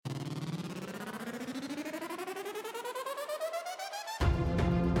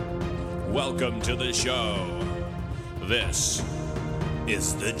Welcome to the show. This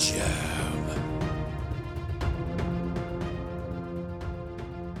is The Jam.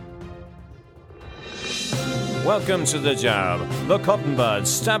 Welcome to The Jam, the cotton bird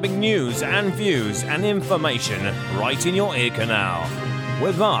stabbing news and views and information right in your ear canal.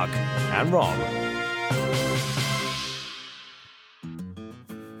 With Mark and Rob.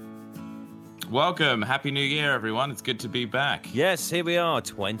 Welcome. Happy New Year, everyone. It's good to be back. Yes, here we are,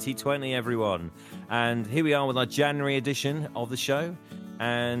 2020, everyone. And here we are with our January edition of the show.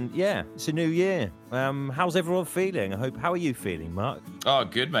 And yeah, it's a new year. How's everyone feeling? How are you feeling, Mark? Oh,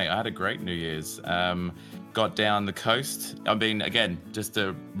 good, mate. I had a great New Year's. Got down the coast. I mean, again, just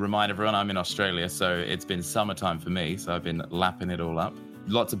to remind everyone, I'm in Australia, so it's been summertime for me. So I've been lapping it all up.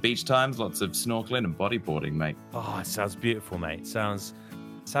 Lots of beach times, lots of snorkeling and bodyboarding, mate. Oh, it sounds beautiful, mate. Sounds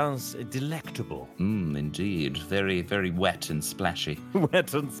delectable. Indeed. Very, very wet and splashy.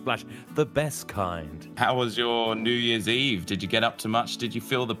 Wet and splash. The best kind. How was your New Year's Eve? Did you get up to much? Did you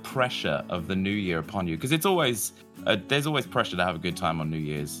feel the pressure of the new year upon you? Because it's always, there's always pressure to have a good time on New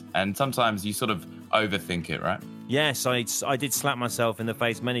Year's. And sometimes you sort of overthink it, right? Yes, I did slap myself in the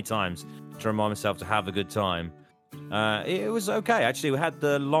face many times to remind myself to have a good time. It was okay. Actually, we had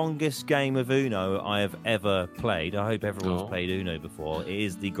the longest game of Uno I have ever played. I hope everyone's played Uno before. It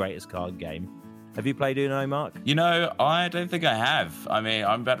is the greatest card game. Have you played Uno, Mark? You know, I don't think I have. I mean,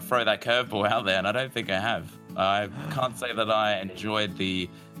 I'm about to throw that curveball out there, and I don't think I have. I can't say that I enjoyed the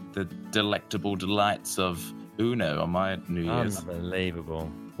delectable delights of Uno on my New Year's. Unbelievable.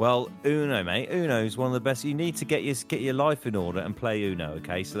 Well, Uno, mate. Uno is one of the best. You need to get your life in order and play Uno.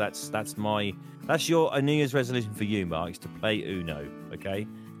 Okay, so that's your New Year's resolution for you, Mark, is to play Uno. Okay.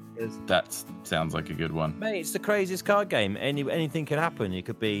 That sounds like a good one, mate. It's the craziest card game. Anything can happen. You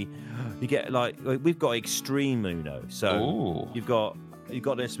get like we've got extreme Uno. So you've got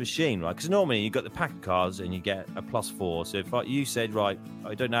this machine, right? Because normally you've got the pack of cards and you get a +4. So if you said, right,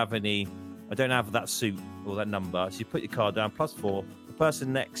 I don't have that suit or that number, so you put your card down +4. The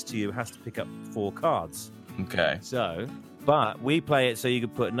person next to you has to pick up 4 cards. Okay. So, but we play it so you can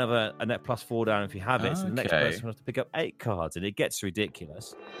put a net +4 down if you have it. So the next person has to pick up 8 cards, and it gets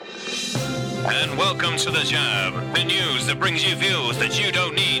ridiculous. And welcome to The Jam, the news that brings you views that you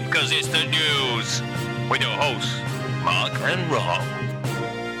don't need because it's the news. With your hosts, Mark and Rob.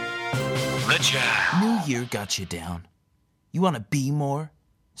 The Jam. New Year got you down. You want to be more,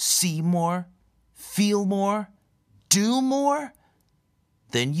 see more, feel more, do more?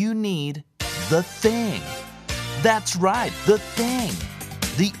 Then you need The Thing. That's right, The Thing.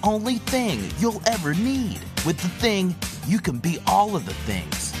 The only thing you'll ever need. With The Thing, you can be all of the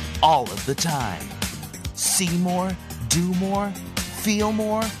things, all of the time. See more, do more, feel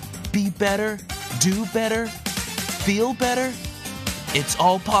more, be better, do better, feel better. It's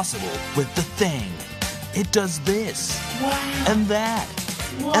all possible with The Thing. It does this, and that,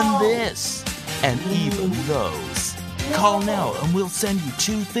 and this, and even those. Call now and we'll send you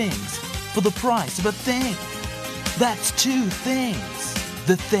 2 things for the price of a thing. That's 2 things.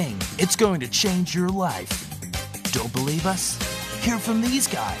 The Thing, it's going to change your life. Don't believe us? Hear from these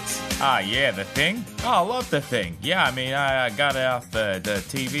guys. Yeah, The Thing? Oh, I love The Thing. Yeah, I mean, I got it off the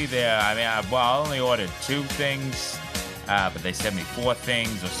TV there. I mean, I only ordered 2 things, but they sent me 4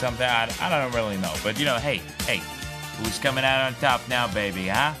 things or something. I don't really know. But, you know, hey, who's coming out on top now, baby,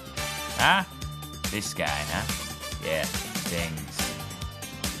 huh? Huh? This guy, huh? Yeah, things.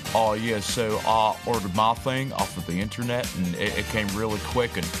 Oh, yeah, so I ordered my thing off of the internet, and it came really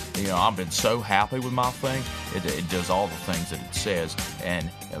quick, and, you know, I've been so happy with my thing. It does all the things that it says,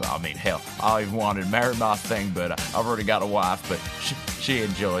 and, I mean, hell, I even wanted to marry my thing, but I've already got a wife, but she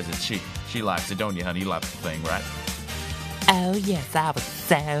enjoys it. She likes it, don't you, honey? You like the thing, right? Oh, yes, I was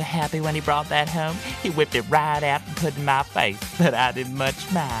so happy when he brought that home. He whipped it right out and put it in my face, but I didn't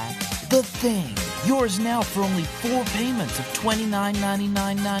much mind. The Thing. Yours now for only 4 payments of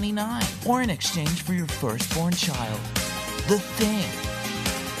 $29.99.99, or in exchange for your firstborn child. The Thing.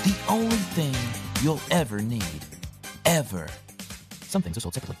 The only thing you'll ever need. Ever. Some things are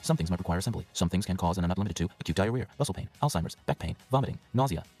sold separately. Some things might require assembly. Some things can cause and are not limited to acute diarrhea, muscle pain, Alzheimer's, back pain, vomiting,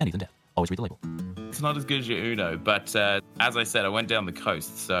 nausea, and even death. Always read the label. It's not as good as your Uno, but as I said, I went down the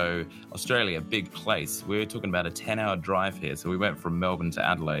coast. So Australia, big place. We were talking about a 10-hour drive here. So we went from Melbourne to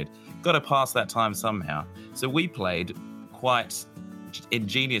Adelaide. Got to pass that time somehow. So we played quite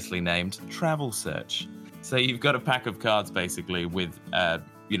ingeniously named Travel Search. So you've got a pack of cards basically with,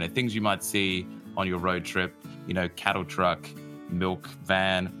 things you might see on your road trip, cattle truck, milk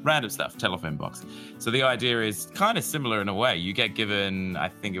van, random stuff, telephone box. So the idea is kind of similar in a way. You get given, I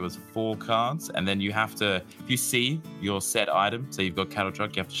think it was 4 cards, and then you have to, if you see your said item, so you've got cattle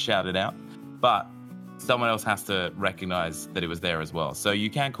truck, you have to shout it out, but someone else has to recognize that it was there as well. So you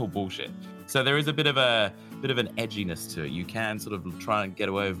can call bullshit. So there is a bit of an edginess to it. You can sort of try and get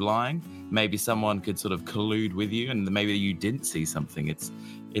away with lying. Maybe someone could sort of collude with you, and maybe you didn't see something.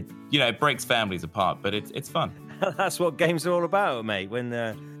 It breaks families apart, but it's fun. That's what games are all about, mate. When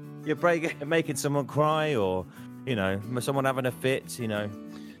you're making someone cry, or someone having a fit,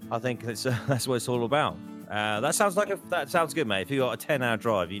 I think that's what it's all about. That sounds good, mate. If you got a 10-hour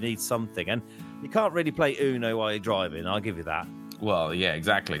drive, you need something, and you can't really play Uno while you're driving. I'll give you that. Well, yeah,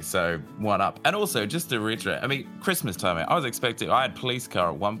 exactly. So, one up. And also, just to reiterate, I mean, Christmas time, I had police car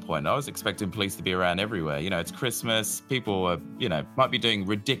at one point. I was expecting police to be around everywhere. It's Christmas. People are, might be doing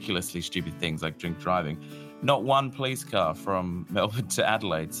ridiculously stupid things like drink driving. Not one police car from Melbourne to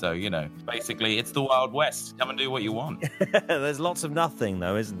Adelaide. So, basically, it's the Wild West. Come and do what you want. There's lots of nothing,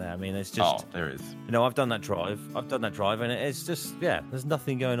 though, isn't there? I mean, it's just... Oh, there is. I've done that drive, and it's just, there's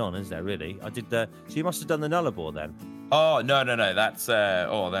nothing going on, is there, really? I did so you must have done the Nullarbor, then? Oh, no. That's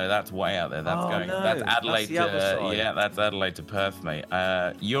that's way out there. That's Adelaide that's Adelaide to Perth, mate.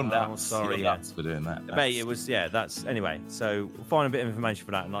 You're nuts. Sorry, you're nuts for doing that. Mate, it was, anyway. So we'll find a bit of information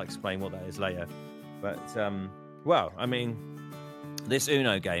for that, and I'll explain what that is later. But, this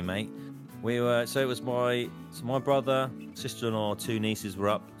Uno game, mate, it was my brother, sister-in-law, 2 nieces were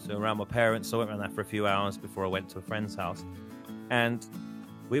up, so around my parents, so I went around that for a few hours before I went to a friend's house, and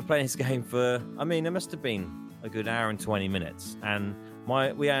we were playing this game for, it must have been a good hour and 20 minutes, and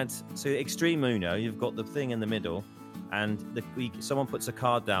we had, so Extreme Uno, you've got the thing in the middle, and someone puts a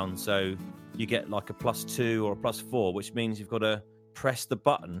card down, so you get like a +2 or a +4, which means you've got to press the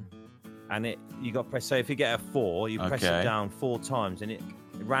button, and you got to press. So if you get a 4, you press it down 4 times, and it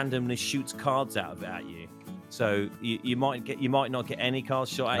randomly shoots cards out of it at you. So you might not get any cards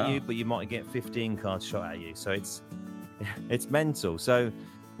shot at you, but you might get 15 cards shot at you. So it's mental. So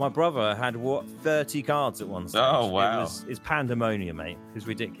my brother had 30 cards at once. Oh wow! It's pandemonium, mate. It's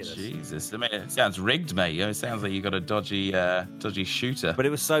ridiculous. Jesus, it sounds rigged, mate. It sounds like you got a dodgy shooter. But it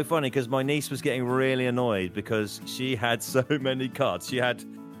was so funny because my niece was getting really annoyed because she had so many cards. She had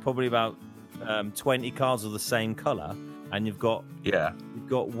probably about 20 cards of the same color, and you've got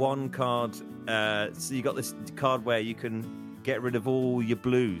one card. So you got this card where you can get rid of all your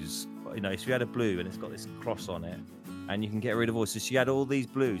blues. So you had a blue and it's got this cross on it, and you can get rid of all. So she had all these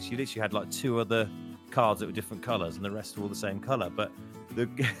blues. She literally had like 2 other cards that were different colors, and the rest were all the same color. But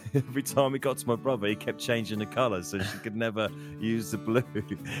every time we got to my brother, he kept changing the colors, so she could never use the blue.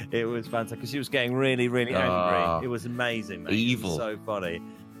 It was fantastic because she was getting really, really angry. It was amazing, mate. Evil. It was so funny.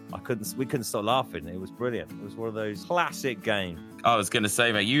 We couldn't stop laughing. It was brilliant. It was one of those classic games. I was going to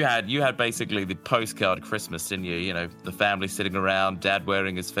say, mate, you had basically the postcard Christmas, didn't you? The family sitting around, dad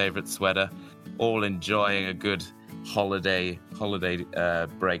wearing his favorite sweater, all enjoying a good holiday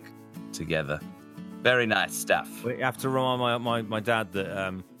break together. Very nice stuff. We have to remind my dad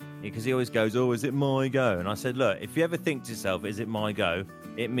that because he always goes, "Oh, is it my go?" And I said, "Look, if you ever think to yourself, is it my go?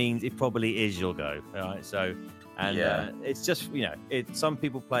 It means it probably is your go." All right, so. And it's just, some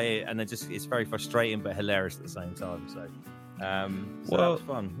people play it and it's very frustrating but hilarious at the same time. So, that's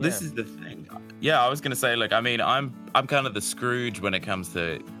fun. Yeah. This is the thing. Yeah, I was going to say, look, I'm kind of the Scrooge when it comes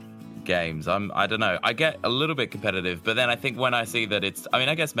to games. I don't know. I get a little bit competitive, but then I think when I see that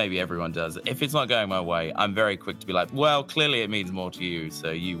I guess maybe everyone does. If it's not going my way, I'm very quick to be like, well, clearly it means more to you, so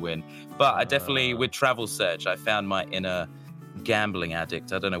you win. But I definitely, with Travel Search, I found my inner gambling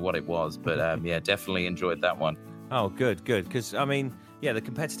addict. I don't know what it was, but definitely enjoyed that one. Oh, good. Because, the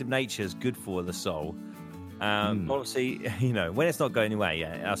competitive nature is good for the soul. Obviously, when it's not going your way,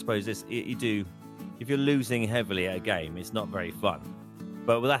 I suppose if you're losing heavily at a game, it's not very fun.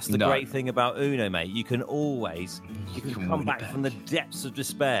 But that's the great thing about Uno, mate. You can come back from the depths of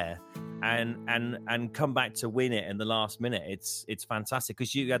despair and come back to win it in the last minute. It's fantastic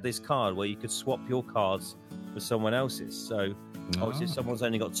because you had this card where you could swap your cards for someone else's. So obviously, if someone's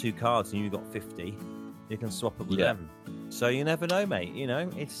only got 2 cards and you've got 50, you can swap it with them. So you never know, mate.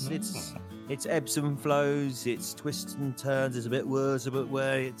 It's ebbs and flows. It's twists and turns. It's a bit worse, a bit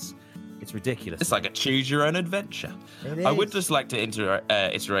way. It's ridiculous. It's like a choose your own adventure. It is. I would just like to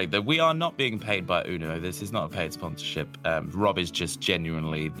iterate that we are not being paid by Uno. This is not a paid sponsorship. Rob is just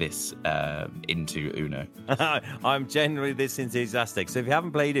genuinely this into Uno. I'm genuinely this enthusiastic. So if you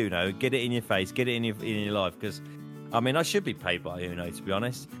haven't played Uno, get it in your face, get it in your life, because I should be paid by Uno, to be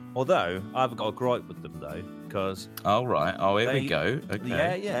honest. Although I've got a gripe with them though, because right. Here we go.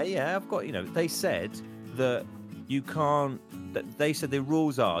 Okay. Yeah. I've got. They said that you can't. They said the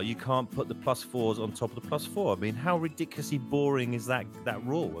rules are you can't put the +4s on top of the +4. I mean, how ridiculously boring is that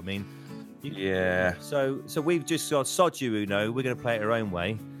rule? I mean, Yeah. So we've just got sod you, Uno. We're going to play it our own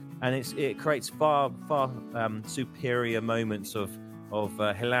way, and it creates far superior moments of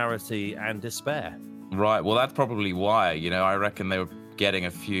hilarity and despair. Right. Well, that's probably why. I reckon they were getting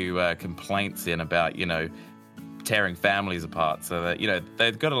a few complaints in about tearing families apart. So that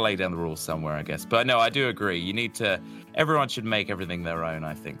they've got to lay down the rules somewhere, I guess. But no, I do agree. You need to. Everyone should make everything their own,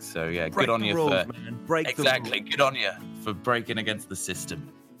 I think. So yeah, Break good on the you rules, for man. Break exactly. the rules. Good on you for breaking against the system.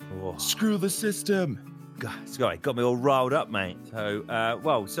 Oh. Screw the system. God, it's got me all riled up, mate. So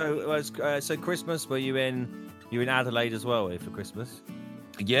so Christmas, were you in Adelaide as well for Christmas?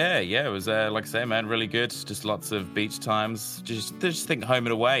 Yeah, it was like I say, man, really good. Just lots of beach times. Just think home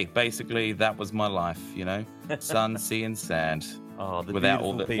and away. Basically, that was my life. Sun, sea, and sand. Oh, the without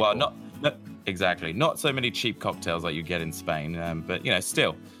all the people. well, not exactly. Not so many cheap cocktails like you get in Spain. But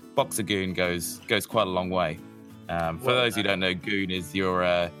still, box of Goon goes quite a long way. For those who don't know, Goon is your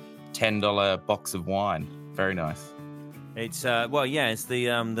 $10 box of wine. Very nice. It's it's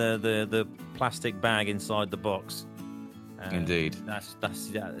the plastic bag inside the box. Indeed.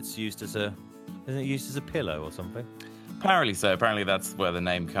 It's used as isn't it used as a pillow or something? Apparently so. Apparently that's where the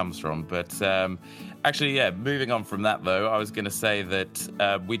name comes from. But actually, moving on from that, though, I was going to say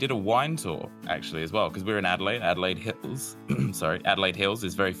that we did a wine tour, actually, as well, because we're in Adelaide. Adelaide Hills. Sorry. Adelaide Hills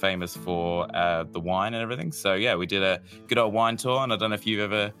is very famous for the wine and everything. So, yeah, we did a good old wine tour. And I don't know if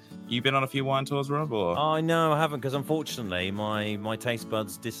you've been on a few wine tours, Rob? Or? Oh, no, I haven't, because unfortunately, my taste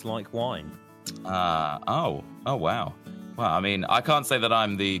buds dislike wine. Oh, wow. Well, I mean, I can't say that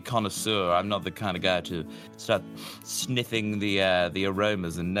I'm the connoisseur. I'm not the kind of guy to start sniffing the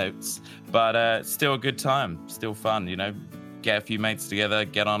aromas and notes. But still a good time, still fun. Get a few mates together,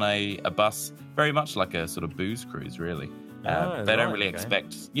 get on a bus, very much like a sort of booze cruise, really. They don't really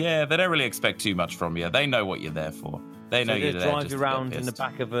expect. Yeah, they don't really expect too much from you. They know what you're there for. They know you're there. Drive you around in the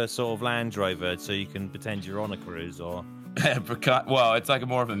back of a sort of Land Rover so you can pretend you're on a cruise, or. Well, it's like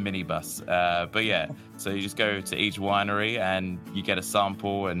more of a minibus, but yeah. So you just go to each winery and you get a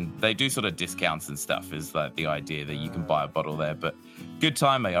sample, and they do sort of discounts and stuff. Is like the idea that you can buy a bottle there. But good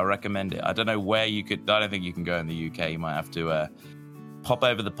time, mate. I recommend it. I don't know where you could. I don't think you can go in the UK. You might have to pop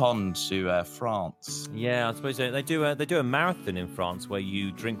over the pond to France. Yeah, I suppose they do a marathon in France where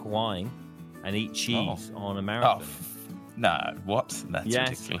you drink wine and eat cheese on a marathon. No, what? That's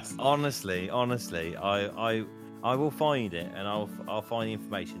ridiculous. Honestly, I will find it and I'll find the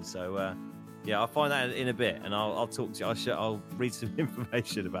information. So I'll find that in a bit and I'll talk to you. I'll read some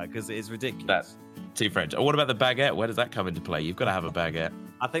information about it because it is ridiculous. That's too French. What about the baguette? Where does that come into play? You've got to have a baguette.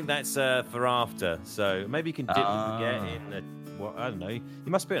 I think that's for after. So maybe you can dip the baguette in. I don't know. You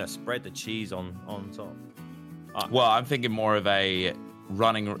must be able to spread the cheese on top. Well, I'm thinking more of a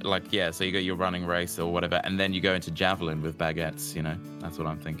running, so you got your running race or whatever, and then you go into javelin with baguettes. That's what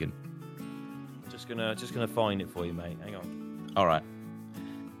I'm thinking. Just gonna find it for you, mate. Hang on. All right.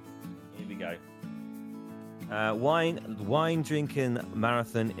 Here we go. Wine drinking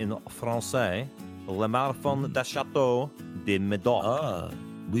marathon in français, le marathon de Château de Médoc. Ah,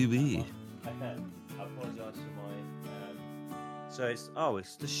 oui. I apologise for my. So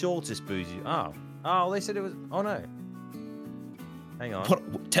it's the shortest boozy. Oh, they said it was. Oh no. Hang on.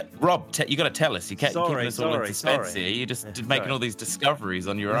 Rob, you got to tell us. You can't keep us all in suspense here. You're just making all these discoveries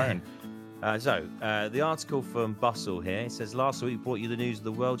on your own. The article from Bustle here, it says, last week brought you the news of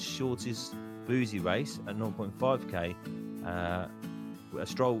the world's shortest boozy race at 0.5k. A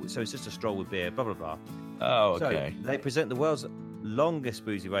stroll, so it's just a stroll with beer, blah, blah, blah. Oh, okay. So they present the world's longest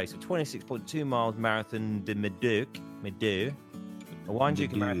boozy race of 26.2 miles marathon de Médoc, a wine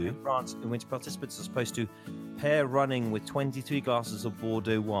drinking marathon in France in which participants are supposed to pair running with 23 glasses of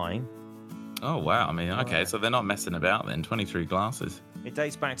Bordeaux wine. Oh, wow. I mean, okay, so they're not messing about then. 23 glasses. It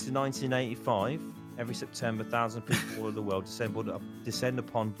dates back to 1985. Every September, thousands of people all over the world descend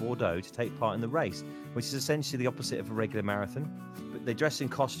upon Bordeaux to take part in the race, which is essentially the opposite of a regular marathon. But they dress in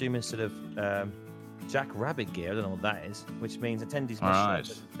costume instead of Jack Rabbit gear. I don't know what that is, which means attendees must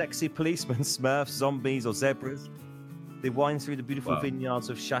show sexy policemen, Smurfs, zombies, or zebras. They wind through the beautiful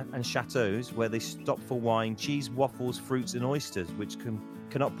vineyards of chateaus where they stop for wine, cheese, waffles, fruits, and oysters, which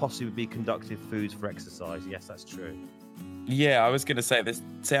cannot possibly be conductive foods for exercise. Yes, that's true. Yeah, I was going to say it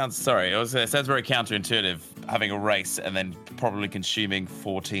sounds very counterintuitive, having a race and then probably consuming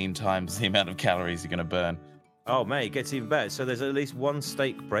 14 times the amount of calories you're going to burn. Oh, mate, it gets even better. So there's at least one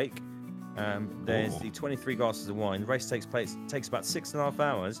steak break. There's the 23 glasses of wine. The race takes about 6.5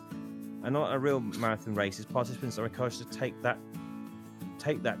 hours. And not a real marathon races, participants are encouraged to take that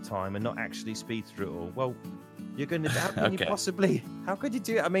time and not actually speed through it all. Well, You're going to. How can you possibly? How could you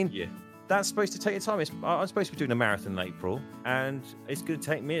do it? I mean, that's supposed to take your time. I'm supposed to be doing a marathon in April, and it's going to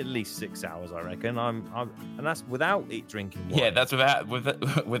take me at least 6 hours, I reckon. And that's without drinking wine. Yeah, that's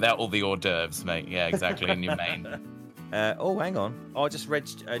without all the hors d'oeuvres, mate. Yeah, exactly. In your main. Hang on. I just read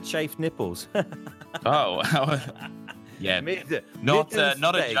chafed nipples. Oh, yeah. Not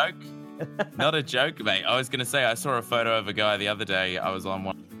a joke. Not a joke, mate. I was going to say, I saw a photo of a guy the other day. I was on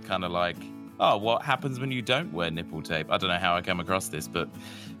one kind of like, oh, what happens when you don't wear nipple tape? I don't know how I came across this, but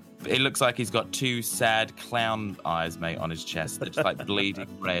it looks like he's got 2 sad clown eyes, mate, on his chest. They're just like bleeding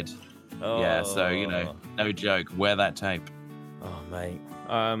red. Oh. Yeah, so, no joke. Wear that tape. Oh, mate.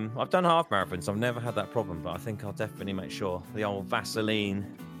 I've done half marathons. I've never had that problem, but I think I'll definitely make sure. The old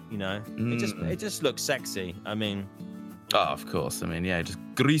Vaseline, it just looks sexy. I mean... Oh, of course. I mean, yeah, just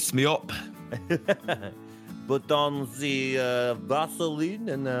grease me up. Put on the Vaseline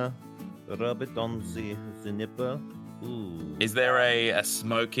and rub it on the nipple. Ooh. Is there a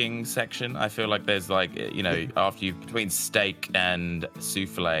smoking section? I feel like there's like, after between steak and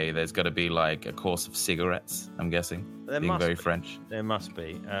souffle, there's got to be like a course of cigarettes, I'm guessing. Being very French. There must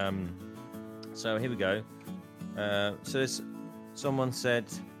be. So here we go. Someone said,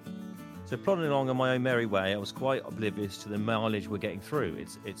 so plodding along on my own merry way, I was quite oblivious to the mileage we're getting through.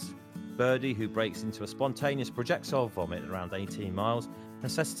 It's Birdie who breaks into a spontaneous projectile vomit at around 18 miles,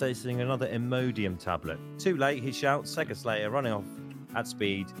 necessitating another Imodium tablet. Too late, he shouts, seconds later, running off at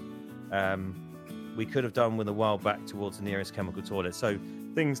speed. We could have done with a while back towards the nearest chemical toilet. So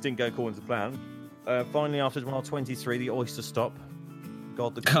things didn't go according to plan. Finally, after mile 23, the oyster stop.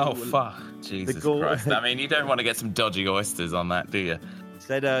 God, the cool, oh, fuck. Jesus Christ. I mean, you don't want to get some dodgy oysters on that, do you?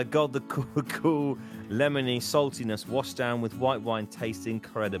 Said, God, the cool, lemony saltiness washed down with white wine tastes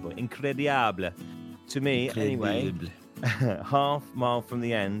incredible. Incredible. To me, anyway. Half mile from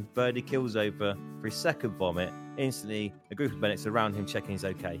the end, Birdie kills over for his second vomit. Instantly, a group of medics around him checking he's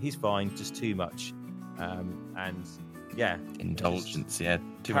okay. He's fine, just too much. And yeah. Indulgence, yeah.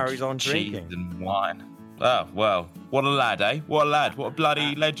 Too carries much on cheese drinking. and wine. Oh, well. What a lad, eh? What a lad. What a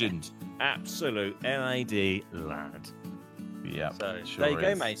bloody legend. Absolute LAD lad. Yeah, so sure there you go,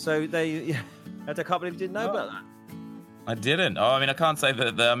 is. mate. So I can't believe you didn't know about that. I didn't. Oh, I mean, I can't say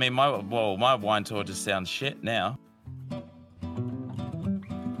that. My wine tour just sounds shit now.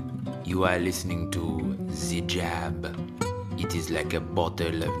 You are listening to The Jab. It is like a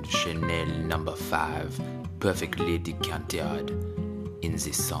bottle of Chanel No. 5, perfectly decanted in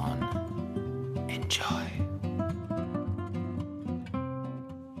the sun. Enjoy.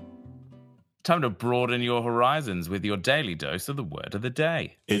 Time to broaden your horizons with your daily dose of the word of the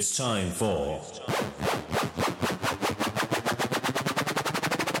day. It's time for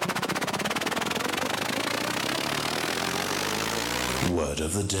Word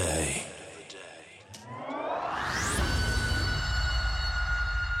of the Day.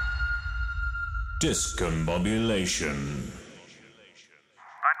 Discombobulation. Good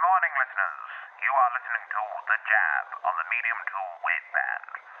morning, listeners. You are listening to The Jab on the medium to wave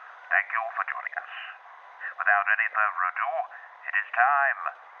band. Thank you for joining us. Without any further ado, it is time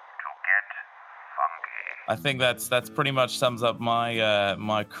to get funky. I think that's pretty much sums up my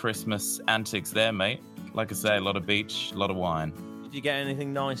my Christmas antics there, mate. Like I say, a lot of beach, a lot of wine. Did you get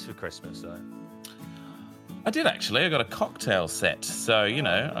anything nice for Christmas, though? I did, actually. I got a cocktail set. So,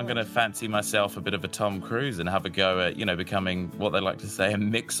 I'm going to fancy myself a bit of a Tom Cruise and have a go at, becoming what they like to say, a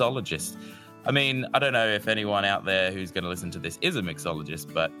mixologist. I mean, I don't know if anyone out there who's going to listen to this is a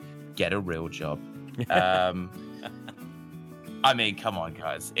mixologist, but get a real job. I mean, come on,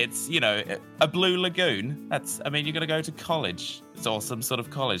 guys. It's, a Blue Lagoon. You're going to go to college. It's or some sort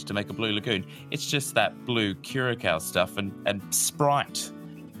of college to make a Blue Lagoon. It's just that blue Curacao stuff and Sprite.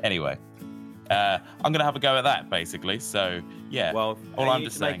 Anyway, I'm going to have a go at that, basically. So, yeah. Well, all I'm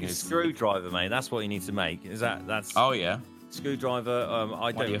just make saying a is screwdriver, mate. That's what you need to make. That's? Oh, yeah. Screwdriver.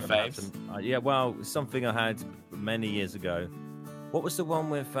 I don't your remember. faves? Yeah, well, something I had many years ago. What was the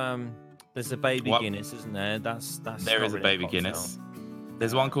one with? There's a baby Guinness, isn't there? That's. There not is a really baby cocktail. Guinness.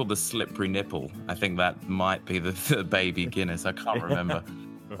 There's one called the Slippery Nipple. I think that might be the baby Guinness. I can't remember.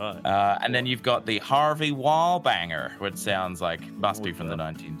 Right. And then you've got the Harvey Wallbanger, which sounds like must be from the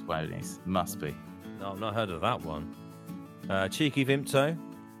 1920s. Must be. No, I've not heard of that one. Cheeky Vimto.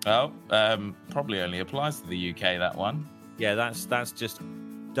 Oh, probably only applies to the UK, that one. Yeah, that's just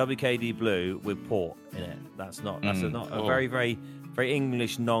WKD Blue with port in it. That's not a very, very, very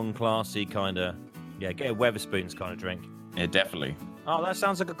English, non-classy kind of. Yeah, get a Weatherspoons kind of drink. Yeah, definitely. Oh, that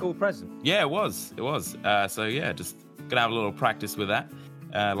sounds like a cool present. Yeah, it was. So yeah, just gonna have a little practice with that.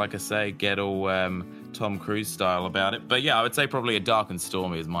 Like I say, get all Tom Cruise style about it. But yeah, I would say probably a Dark and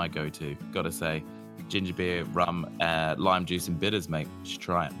Stormy is my go-to. Gotta say, ginger beer, rum, lime juice, and bitters, mate. You should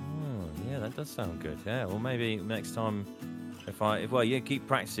try it. Oh, yeah, that does sound good. Yeah, well, maybe next time, keep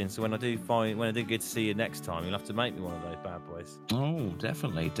practicing. So when I do get to see you next time, you'll have to make me one of those bad boys. Oh,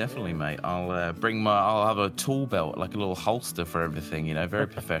 definitely, mate. I'll have a tool belt, like a little holster for everything. You know, very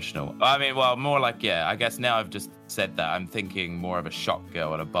professional. I mean, well, more like I guess now I've just said that, I'm thinking more of a shop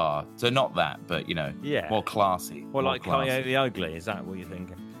girl at a bar. So not that, but more classy. Or like Coyote Ugly. Is that what you're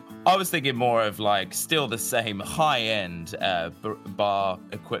thinking? I was thinking more of like still the same high-end bar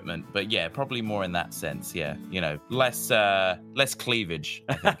equipment, but probably more in that sense. Yeah, less cleavage.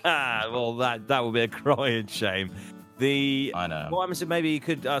 I think. Well, that would be a crying shame. I know. What happens if maybe you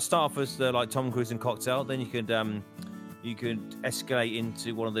could start off as like Tom Cruise in Cocktail, then you could escalate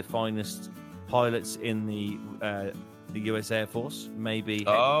into one of the finest pilots in the U.S. Air Force. Maybe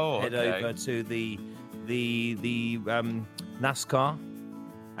head over to the NASCAR.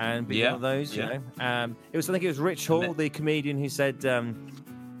 And be one of those, you know. I think it was Rich Hall, the comedian, who said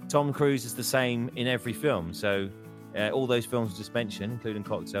Tom Cruise is the same in every film. So all those films just mentioned, including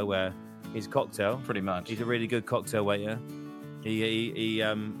Cocktail, where he's a cocktail. Pretty much. He's a really good cocktail waiter. He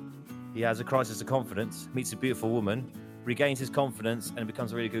has a crisis of confidence, meets a beautiful woman, regains his confidence, and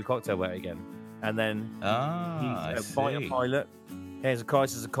becomes a really good cocktail waiter again. And then he's a fighter pilot. He has a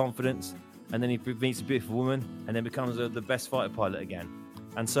crisis of confidence, and then he meets a beautiful woman, and then becomes the best fighter pilot again.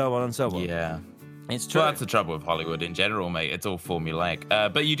 And so on and so on. Yeah. It's true. Well, that's the trouble with Hollywood in general, mate. It's all formulaic.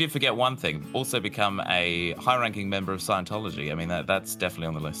 But you did forget one thing. Also become a high-ranking member of Scientology. I mean, that's definitely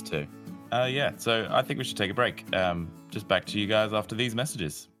on the list too. So I think we should take a break. Just back to you guys after these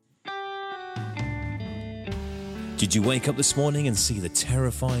messages. Did you wake up this morning and see the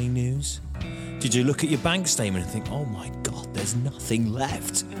terrifying news? Did you look at your bank statement and think, oh my God, there's nothing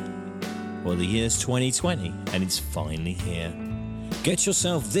left? Well, the year's 2020 and it's finally here. Get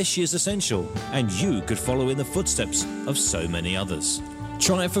yourself this year's essential, and you could follow in the footsteps of so many others.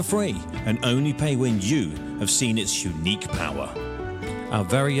 Try it for free, and only pay when you have seen its unique power. Our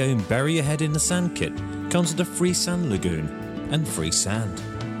very own Bury Your Head in the Sand kit comes with a free sand lagoon and free sand.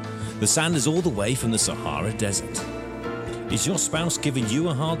 The sand is all the way from the Sahara Desert. Is your spouse giving you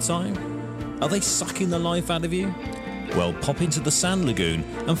a hard time? Are they sucking the life out of you? Well, pop into the sand lagoon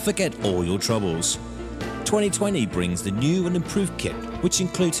and forget all your troubles. 2020 brings the new and improved kit, which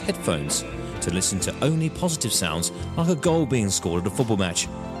includes headphones to listen to only positive sounds like a goal being scored at a football match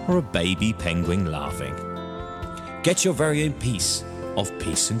or a baby penguin laughing. Get your very own piece of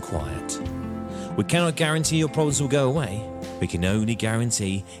peace and quiet. We cannot guarantee your problems will go away. We can only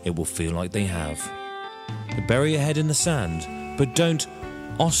guarantee it will feel like they have. Bury your head in the sand, but don't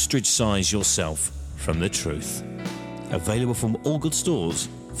ostracize yourself from the truth. Available from all good stores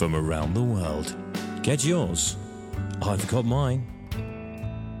from around the world. Get yours. I've got mine.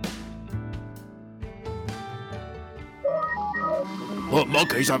 The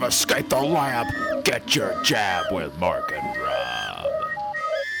monkeys have escaped the lab. Get your jab with Mark and Rob.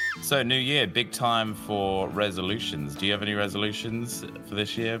 So, new year, big time for resolutions. Do you have any resolutions for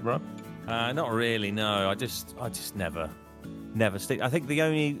this year, Rob? Not really, no. I just never stick. I think the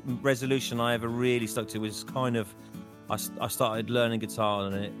only resolution I ever really stuck to was kind of, I started learning guitar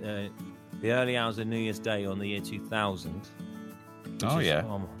on the early hours of New Year's Day on the year 2000.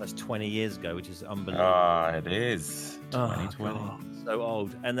 That's 20 years ago, which is unbelievable. It is 2020. So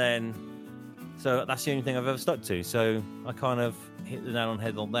old. And then, so that's the only thing I've ever stuck to. So I kind of hit the nail on the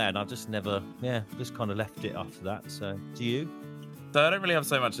head on there, and I've just never, just kind of left it after that. So, do you? So I don't really have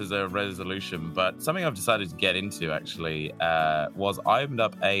so much as a resolution, but something I've decided to get into actually was I opened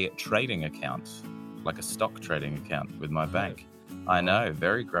up a trading account, like a stock trading account with my bank. I know,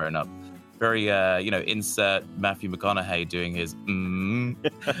 very grown up. Very, insert Matthew McConaughey doing his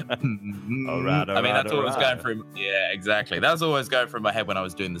All right, I mean, that's always going through. Yeah, exactly. That was always going through my head when I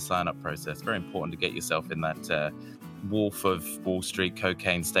was doing the sign-up process. Very important to get yourself in that Wolf of Wall Street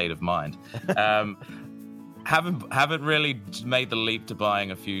cocaine state of mind. Haven't really made the leap to buying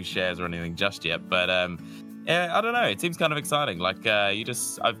a few shares or anything just yet, but I don't know. It seems kind of exciting. Like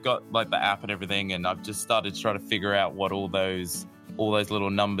I've got like the app and everything, and I've just started to try to figure out what all those little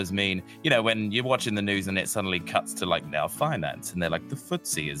numbers mean. You know, when you're watching the news and it suddenly cuts to like Now Finance, and they're like, the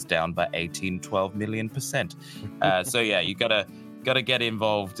FTSE is down by 12 million%. So yeah, you gotta get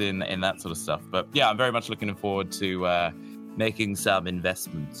involved in that sort of stuff. But yeah, I'm very much looking forward to making some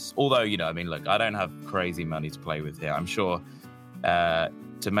investments. Although, look, I don't have crazy money to play with here. I'm sure to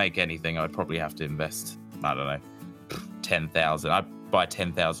make anything, I'd probably have to invest, I don't know, 10,000. I'd buy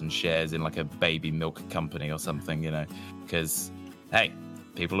 10,000 shares in like a baby milk company or something, because, hey,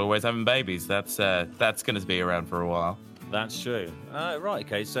 people are always having babies. That's going to be around for a while. That's true. Right,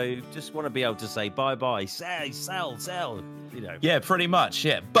 okay. So you just want to be able to say bye-bye, sell, you know. Yeah, pretty much.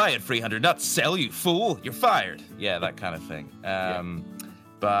 Yeah, buy at 300, not sell, you fool. You're fired. Yeah, that kind of thing.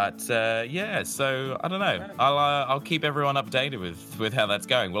 But yeah, so I don't know. I'll keep everyone updated with how that's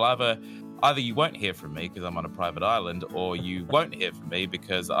going. Well, either you won't hear from me because I'm on a private island, or you won't hear from me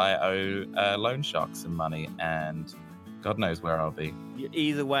because I owe Loan Shark some money, and God knows where I'll be.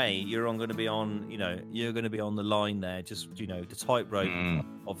 Either way, you're going to be on. You're going to be on the line there. Just the tightrope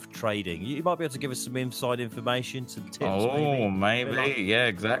of trading. You might be able to give us some inside information, some tips. Oh, maybe. Yeah,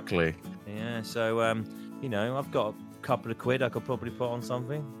 exactly. Yeah. So I've got a couple of quid I could probably put on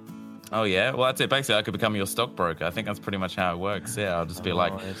something. Oh, yeah? Well, that's it. Basically, I could become your stockbroker. I think that's pretty much how it works. Yeah, I'll just be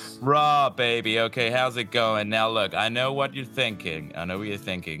like, "Raw, baby. Okay, how's it going? Now, look, I know what you're thinking.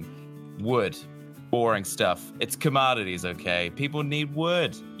 Wood. Boring stuff. It's commodities, okay? People need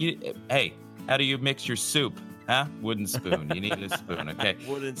wood. Hey, how do you mix your soup? Huh? Wooden spoon. You need a spoon, okay?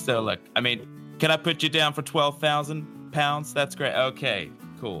 So, look, I mean, can I put you down for £12,000? That's great. Okay,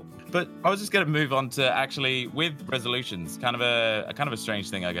 cool. But I was just going to move on to actually with resolutions, kind of a strange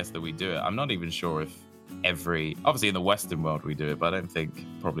thing, I guess, that we do it. I'm not even sure if obviously in the Western world we do it, but I don't think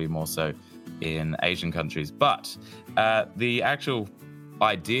probably more so in Asian countries. But the actual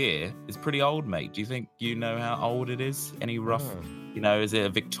idea is pretty old, mate. Do you think you know how old it is? Any rough, is it a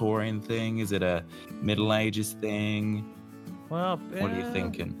Victorian thing? Is it a Middle Ages thing? Well, what are you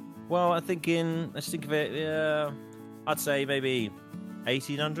thinking? Well, let's think of it, I'd say maybe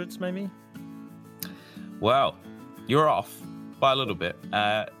 1800s, maybe? Well, you're off by a little bit.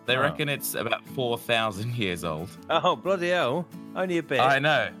 They reckon it's about 4,000 years old. Oh, bloody hell. Only a bit. I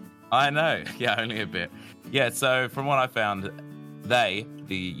know. Yeah, only a bit. Yeah, so from what I found,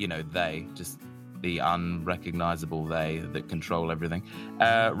 just the unrecognizable they that control everything,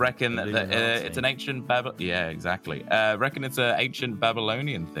 reckon that it's an ancient reckon it's an ancient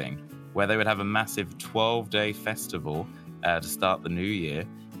Babylonian thing where they would have a massive 12-day festival to start the new year,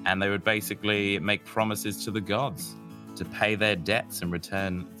 and they would basically make promises to the gods to pay their debts and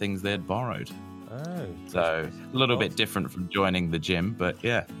return things they had borrowed. Oh, so a little bit different from joining the gym, but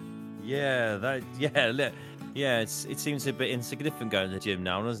yeah. Yeah, it seems a bit insignificant going to the gym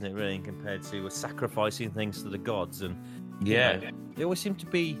now, doesn't it, really, compared to sacrificing things to the gods. And they always seem to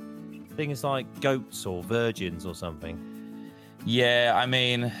be things like goats or virgins or something. Yeah, I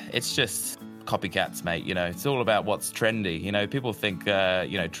mean, it's just copycats, mate. It's all about what's trendy. People think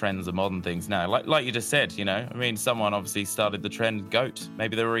trends are modern things now. Like you just said, I mean, someone obviously started the trend goat.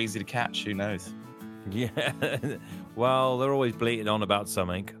 Maybe they were easy to catch. Who knows? Yeah. Well, they're always bleating on about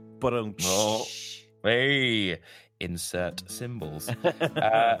something. But hey, insert symbols.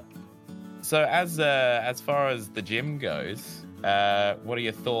 So as far as the gym goes, what are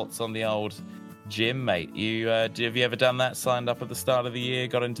your thoughts on the old gym, mate? Have you ever done that? Signed up at the start of the year,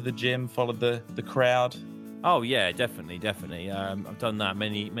 got into the gym, followed the crowd? Oh yeah, definitely. I've done that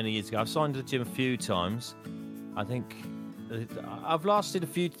many years ago. I've signed to the gym a few times. I think I've lasted a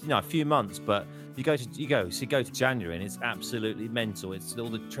few months, but you go to January and it's absolutely mental. It's all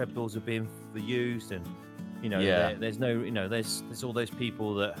the treadmills are being used, and there's no there's all those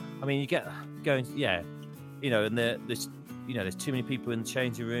people that, I mean, you get going, and there's too many people in the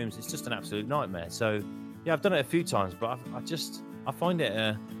changing rooms. It's just an absolute nightmare. So yeah, I've done it a few times, but I find it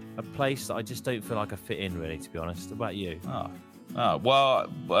a place that I just don't feel like I fit in, really, to be honest. What about you?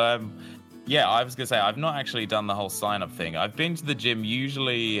 Yeah, I was going to say, I've not actually done the whole sign-up thing. I've been to the gym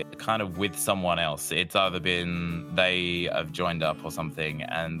usually kind of with someone else. It's either been they have joined up or something,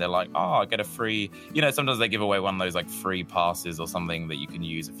 and they're like, I get a free... sometimes they give away one of those like free passes or something that you can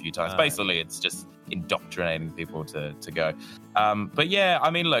use a few times. Basically, it's just indoctrinating people to go. But yeah, I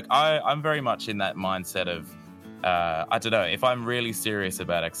mean, look, I'm very much in that mindset of, I don't know, if I'm really serious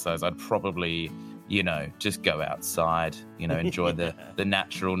about exercise, I'd probably... just go outside, enjoy the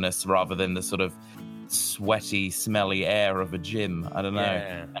naturalness rather than the sort of sweaty, smelly air of a gym. I don't know.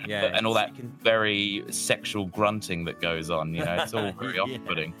 And all that very sexual grunting that goes on, it's all very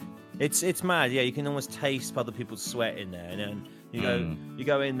off-putting. It's mad. Yeah, you can almost taste other people's sweat in there. And then you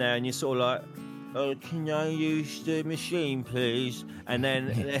go in there and you're sort of like, oh, can I use the machine, please? And then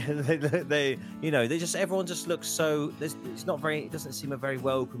they everyone just looks so. It doesn't seem a very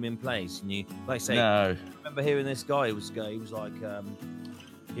welcoming place. And you, like I say, I remember hearing this guy. He was going,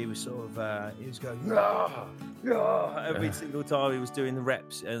 every single time he was doing the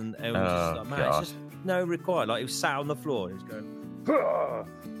reps, and it was just like, man, it's just no required. Like he was sat on the floor and he was going,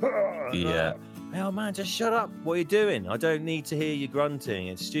 yeah. Oh man, just shut up! What are you doing? I don't need to hear you grunting.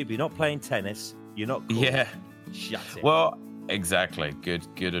 It's stupid. You're not playing tennis. You're not cool. Yeah. Shut it. Well, Exactly.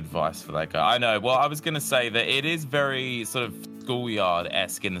 Good advice for that guy. I know. Well, I was going to say that it is very sort of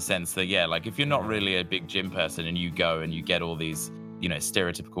schoolyard-esque in the sense that, yeah, like if you're not really a big gym person and you go and you get all these, you know,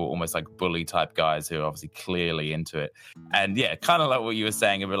 stereotypical, almost like bully type guys who are obviously clearly into it. And yeah, kind of like what you were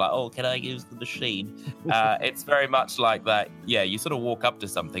saying, and we're like, oh, can I use the machine? It's very much like that. Yeah, you sort of walk up to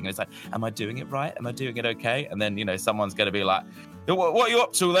something and it's like, am I doing it right? Am I doing it okay? And then, you know, someone's going to be like, what are you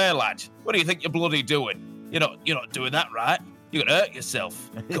up to there, lad? What do you think you're bloody doing? You're not doing that right. You're going to hurt yourself.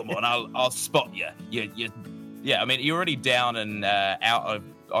 Come on, I'll spot you. Yeah, I mean, you're already down and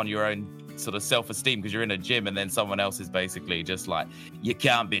on your own sort of self-esteem because you're in a gym, and then someone else is basically just like, you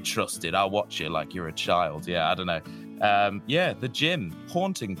can't be trusted. I'll watch you like you're a child. Yeah, I don't know. Yeah, the gym,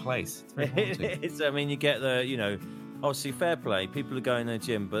 haunting place. It's very haunting. I mean, you get the, you know, obviously fair play. People are going to the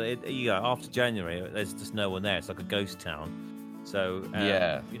gym, but after January, there's just no one there. It's like a ghost town. So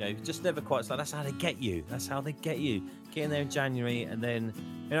yeah, you know, just never quite. Like that's how they get you. That's how they get you. Get in there in January, and then,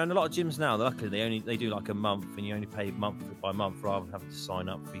 you know, in a lot of gyms now, luckily they do like a month, and you only pay month by month rather than having to sign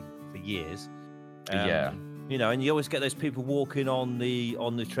up for years. Yeah. You know, and you always get those people walking on the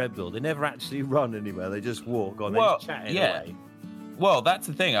treadmill. They never actually run anywhere. They just walk on. Well, they just chat away. Well, that's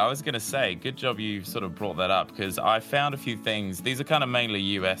the thing. I was going to say, good job you sort of brought that up, because I found a few things. These are kind of mainly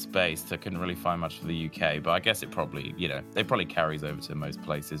US based. I couldn't really find much for the UK, but I guess it probably, you know, it probably carries over to most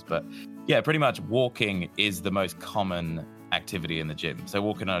places. But yeah, pretty much walking is the most common activity in the gym. So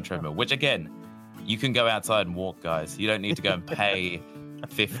walking on a treadmill, which again, you can go outside and walk, guys. You don't need to go and pay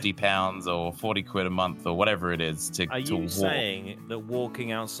 £50 or 40 quid a month or whatever it is to walk. Are you saying that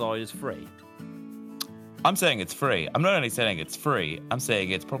walking outside is free? I'm saying it's free. I'm not only saying it's free, I'm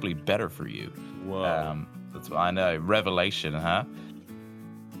saying it's probably better for you. Whoa. That's what I know. Revelation, huh?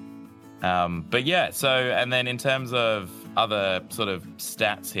 But yeah, so, and then in terms of other sort of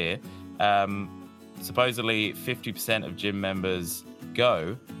stats here, supposedly 50% of gym members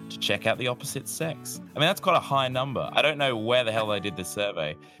go to check out the opposite sex. I mean, that's quite a high number. I don't know where the hell they did this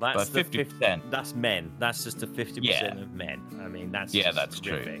survey, but 50%. That's men. That's just the 50% of men. I mean, that's true.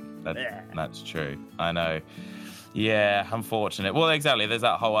 That's true. I know. Yeah, unfortunate. Well, exactly. There's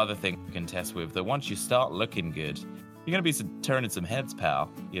that whole other thing you can test with, that once you start looking good, you're going to be turning some heads,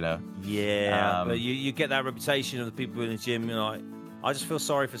 pal, you know? Yeah, but you get that reputation of the people in the gym, you know, I just feel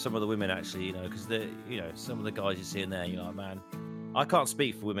sorry for some of the women, actually, you know, because some of the guys you see in there, you're like, man, I can't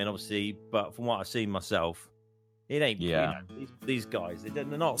speak for women, obviously, but from what I've seen myself, it ain't, you know, these guys, they're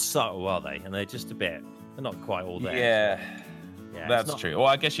not subtle, are they? And they're just a bit, they're not quite all there. Yeah, that's true. Well,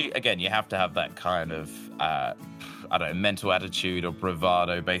 I guess you have to have that kind of, I don't know, mental attitude or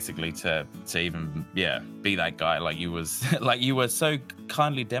bravado, basically, to even, be that guy like you were so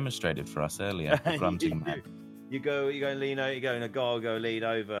kindly demonstrated for us earlier, grunting man. You go and lean over, you go in a go lean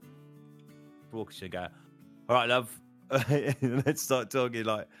over. Walk should go, all right, love. Let's start talking.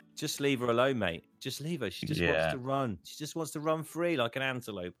 Like, just leave her alone, mate. Just leave her. She just wants to run. She just wants to run free like an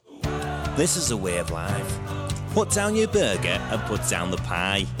antelope. This is a way of life. Put down your burger and put down the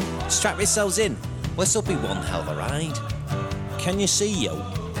pie. Strap yourselves in. This'll be one hell of a ride. Can you see, yo?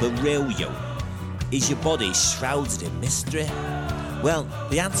 The real yo? Is your body shrouded in mystery? Well,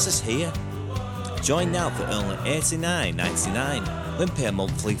 the answer's here. Join now for only $89.99. Then pay a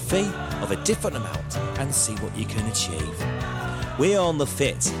monthly fee of a different amount and see what you can achieve. We own the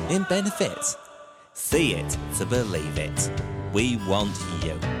fit in benefits. See it to believe it. We want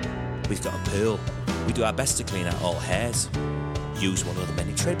you. We've got a pool. We do our best to clean out all hairs. Use one of the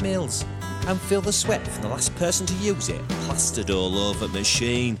many treadmills and feel the sweat from the last person to use it plastered all over the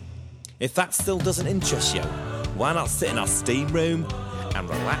machine. If that still doesn't interest you, why not sit in our steam room and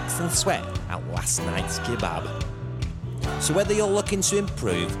relax and sweat at last night's kebab? So whether you're looking to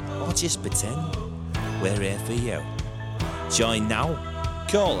improve or just pretend, we're here for you. Join now.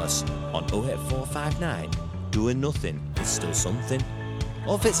 Call us on 08459. Doing nothing is still something.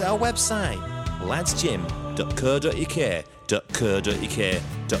 Or visit our website, ladsgym.co.uk.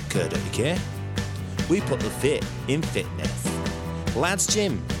 We put the fit in fitness. Lads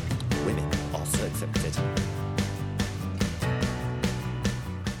Gym. Women also accepted.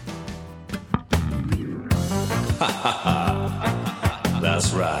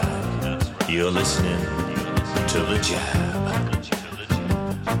 That's right. You're listening to The Jab.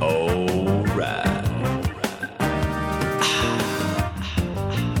 All right.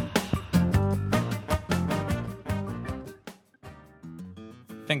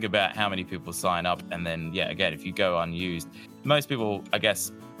 Think about how many people sign up, and then, again, if you go unused, most people, I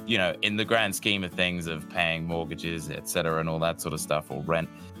guess, you know, in the grand scheme of things of paying mortgages, etc., and all that sort of stuff, or rent,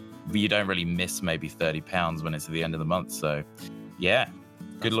 you don't really miss maybe £30 when it's at the end of the month. So,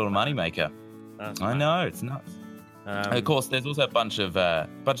 good little money maker. I know, it's nuts. Of course, there's also a bunch of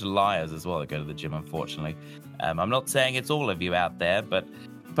liars as well that go to the gym, unfortunately. I'm not saying it's all of you out there, but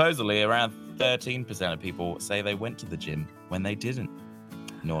supposedly around 13% of people say they went to the gym when they didn't.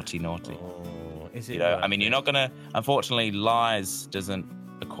 Naughty. Oh, is it? I mean, you're not going to... Unfortunately, lies doesn't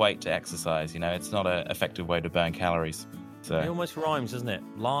equate to exercise. It's not an effective way to burn calories. So it almost rhymes, doesn't it?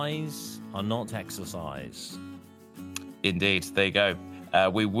 Lies are not exercise. Indeed. There you go.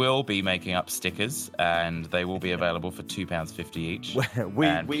 We will be making up stickers, and they will be available for £2.50 each.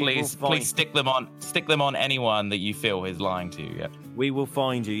 Please stick them on anyone that you feel is lying to you. Yeah. We will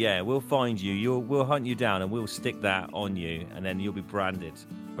find you. Yeah, we'll find you. We'll hunt you down, and we'll stick that on you, and then you'll be branded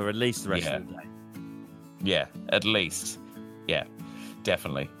for at least the rest of the day. Yeah, at least. Yeah,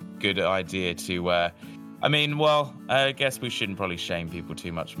 definitely. Good idea to. I guess we shouldn't probably shame people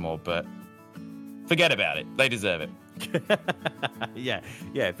too much more, but forget about it. They deserve it. yeah.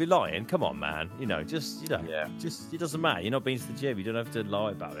 If you're lying, come on, man. Just it doesn't matter. You're not being to the gym. You don't have to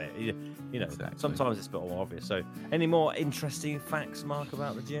lie about it. Exactly. Sometimes it's a bit more obvious. So, any more interesting facts, Mark,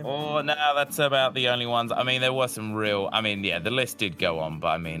 about the gym? Oh no, that's about the only ones. I mean, there was some real. I mean, the list did go on, but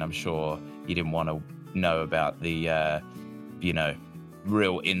I mean, I'm sure you didn't want to know about the,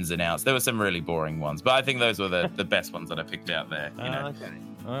 real ins and outs. There were some really boring ones, but I think those were the best ones that I picked out there. Okay.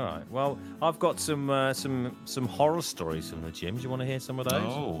 All right. Well, I've got some horror stories from the gym. Do you want to hear some of those?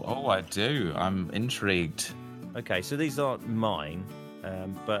 Oh, I do. I'm intrigued. Okay, so these aren't mine,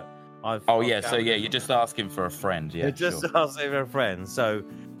 but I've. You're just asking for a friend. Yeah, just asking for a friend. So,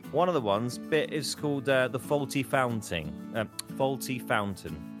 one of the ones is called the faulty fountain. Faulty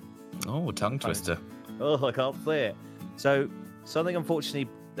fountain. Oh, tongue twister. Oh, I can't say it. So, something unfortunately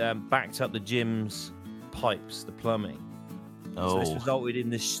backed up the gym's pipes, the plumbing. So this resulted in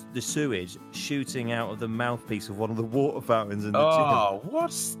the sewage shooting out of the mouthpiece of one of the water fountains in the gym. Oh,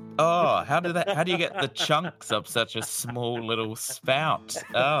 what? Oh, how do you get the chunks up such a small little spout?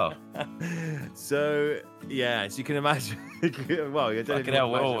 Oh. So you can imagine. Well, you don't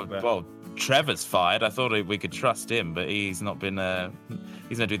well, Trevor's fired. I thought we could trust him, but he's not been.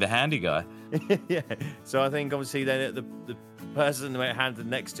 He's going to do the handy guy. Yeah. So I think obviously then the person who handed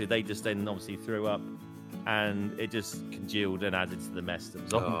next to, they just then obviously threw up. And it just congealed and added to the mess that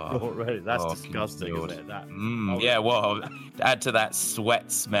was on the floor already. That's disgusting, isn't it? Add to that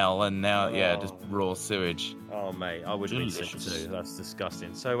sweat smell, and now, just raw sewage. Oh, mate, I would be sick too. That's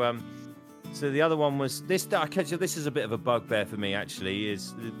disgusting. So, so the other one was this. This is a bit of a bugbear for me, actually.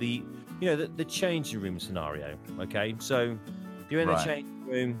 Is the changing room scenario? Okay, so you're in the changing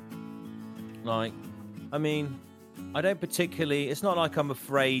room. Like, I mean, I don't particularly. It's not like I'm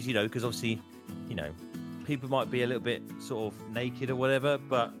afraid, because obviously, people might be a little bit sort of naked or whatever,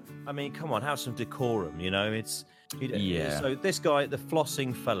 but I mean, come on, have some decorum, It's So this guy, the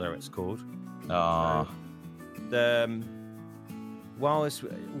flossing fella, it's called. While I was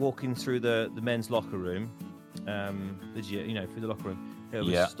walking through the men's locker room, through the locker room, it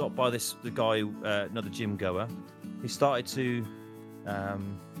was stopped by the guy, another gym goer. He started to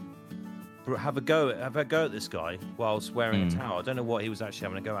have a go at this guy whilst wearing a towel. I don't know what he was actually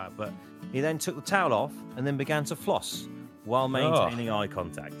having a go at, but he then took the towel off and then began to floss while maintaining eye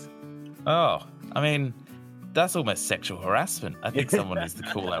contact. Oh, I mean, that's almost sexual harassment. I think someone needs to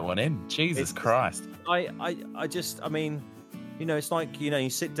call that one in. Jesus Christ. I mean, it's like, you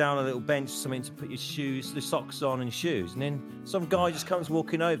sit down on a little bench, something to put your socks on and shoes, and then some guy just comes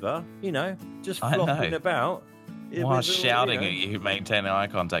walking over, just flopping about. While shouting at you, maintaining eye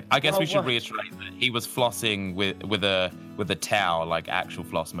contact. I guess we should reiterate that he was flossing with a towel, like actual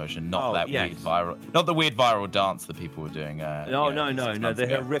floss motion, not weird viral dance that people were doing. No. The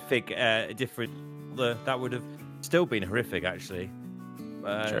horrific, that would have still been horrific, actually.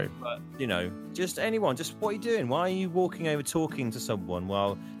 True. But just anyone, just what are you doing? Why are you walking over talking to someone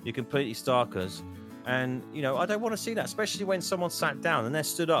while you're completely starkers? And I don't want to see that, especially when someone sat down and they're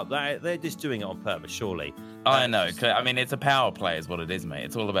stood up. They're just doing it on purpose, surely. I know. I mean, it's a power play, is what it is, mate.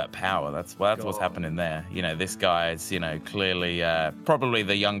 It's all about power. That's what's happening there. This guy's, clearly probably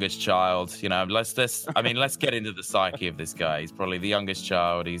the youngest child. Let's get into the psyche of this guy. He's probably the youngest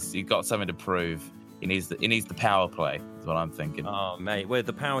child. He's got something to prove. He needs the power play, is what I'm thinking. Oh, mate,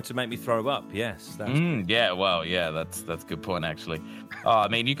 the power to make me throw up. Yes. That's that's a good point, actually. I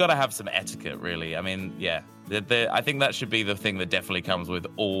mean, you got to have some etiquette, really. I mean, I think that should be the thing that definitely comes with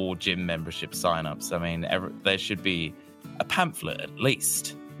all gym membership signups. I mean, there should be a pamphlet at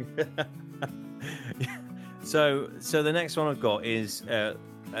least. So the next one I've got is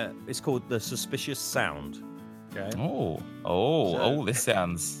it's called the suspicious sound. Okay. This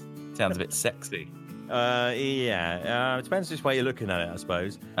sounds a bit sexy. It depends which way you're looking at it, I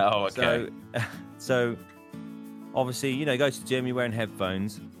suppose. Oh, okay. So obviously, you go to the gym, you're wearing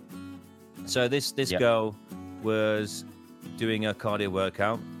headphones. So this girl was doing a cardio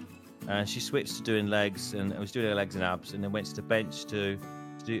workout, and she switched to doing legs, and was doing her legs and abs, and then went to the bench to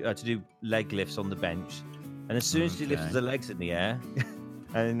do leg lifts on the bench. And as soon as she lifted the legs in the air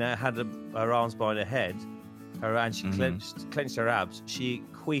and had her arms behind her head, and she clenched her abs, she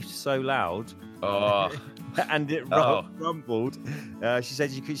queefed so loud. And it rumbled. She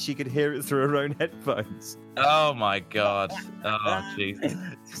said she could hear it through her own headphones. Oh my God! Oh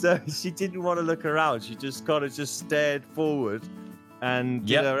jeez. So she didn't want to look around. She just kind of stared forward, and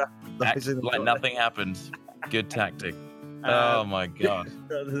like nothing happened. Good tactic. Oh my God.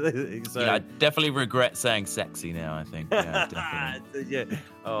 So, I definitely regret saying sexy now, I think. Yeah, definitely. Yeah.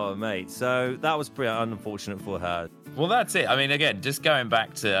 Oh, mate. So that was pretty unfortunate for her. Well, that's it. I mean, again, just going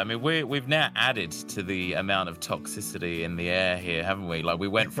back to, we've now added to the amount of toxicity in the air here, haven't we? Like, we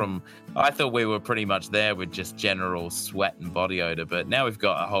went from, I thought we were pretty much there with just general sweat and body odor, but now we've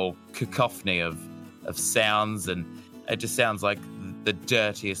got a whole cacophony of sounds, and it just sounds like the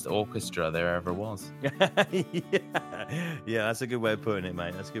dirtiest orchestra there ever was. Yeah, that's a good way of putting it,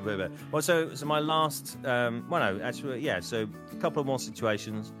 mate. That's a good way of putting it. Well, so my last, so a couple of more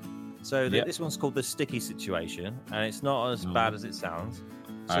situations. So this one's called the sticky situation, and it's not as bad as it sounds.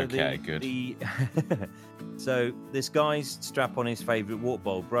 So good. So this guy's strap on his favourite water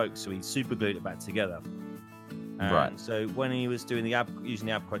bowl broke, so he super glued it back together. Right. So when he was doing using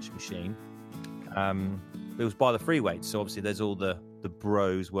the ab crunch machine, it was by the free weights. So obviously there's all the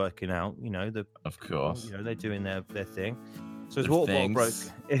bros working out, of course, they're doing their thing. So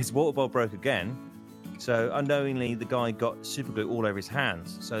his water bowl broke again. So unknowingly, the guy got super glue all over his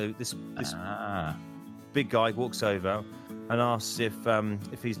hands. So this big guy walks over and asks if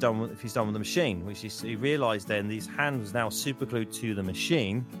he's done with the machine, which he realised then his hand was now super glued to the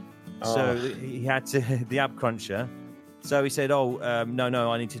machine. So he had to the ab cruncher. So he said, no,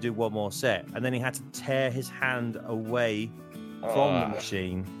 I need to do one more set. And then he had to tear his hand away from the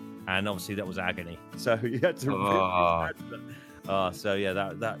machine. And obviously that was agony. So he had to rip his hand. So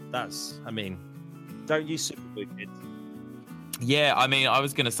yeah, that's, don't use super glue, kids. Yeah, I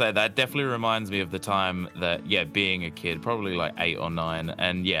was going to say that definitely reminds me of the time that, being a kid, probably like 8 or 9.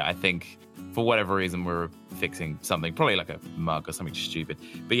 And yeah, I think for whatever reason, we were fixing something, probably like a mug or something stupid.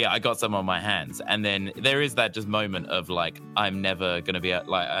 But yeah, I got some on my hands. And then there is that just moment of like, I'm never going to be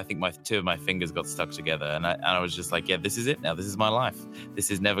like, I think two of my fingers got stuck together. And I was just like, yeah, this is it now. This is my life.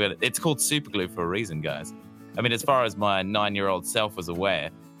 This is never going to, it's called super glue for a reason, guys. As far as my 9-year-old self was aware,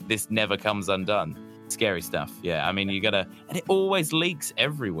 this never comes undone. Scary stuff. Yeah, you gotta, and it always leaks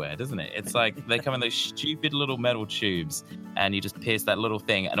everywhere, doesn't it? It's like they come in those stupid little metal tubes, and you just pierce that little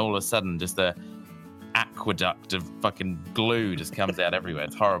thing, and all of a sudden, just a aqueduct of fucking glue just comes out everywhere.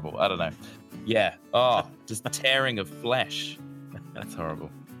 It's horrible. I don't know. Yeah. Just tearing of flesh. That's horrible.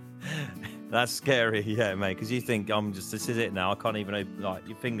 That's scary, yeah, mate. Because you think this is it now. I can't even open. Like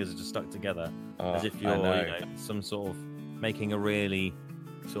your fingers are just stuck together, as if you're, some sort of making a really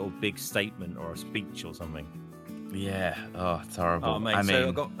sort of big statement or a speech or something. Yeah. It's horrible. Oh, mate.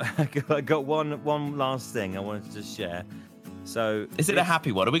 So I got one last thing I wanted to share. So is it a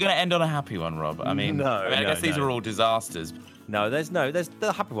happy one? Are we going to end on a happy one, Rob? I guess these are all disasters. No, there's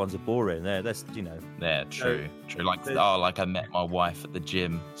the happy ones are boring. There's Yeah, true. Like I met my wife at the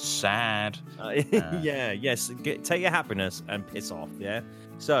gym. Sad. Yes. Take your happiness and piss off. Yeah.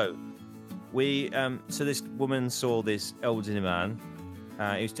 So so this woman saw this elderly man.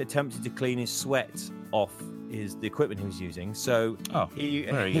 He was attempting to clean his sweat off the equipment he was using. So he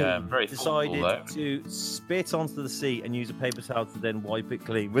very decided to spit onto the seat and use a paper towel to then wipe it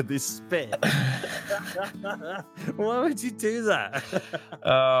clean with his spit. Why would you do that?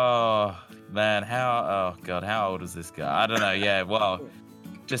 Oh, man. How old is this guy? I don't know. Yeah, well,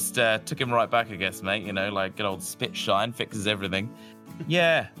 just took him right back, I guess, mate. Like good old spit shine fixes everything.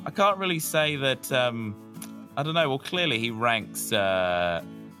 Yeah, I can't really say that... I don't know. Well, clearly he ranks a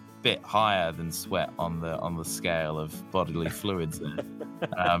bit higher than sweat on the scale of bodily fluids there,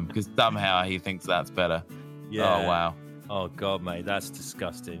 because somehow he thinks that's better. Yeah. Oh wow. Oh god, mate, that's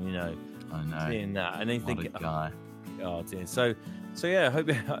disgusting. I know. Seeing that, and then think, guy. Oh dear. So yeah. I hope.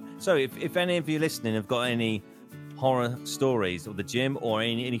 So if any of you listening have got any horror stories of the gym or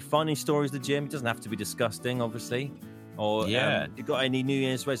any funny stories of the gym, it doesn't have to be disgusing, obviously. Or if you've got any New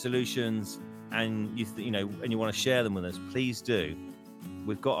Year's resolutions. And and you want to share them with us, please do.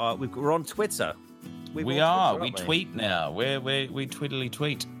 We're on Twitter. We are. We tweet now. We twiddly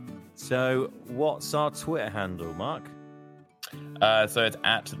tweet. So what's our Twitter handle, Mark? So it's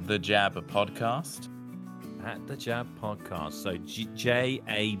at the Jab Podcast. At the Jab Podcast. So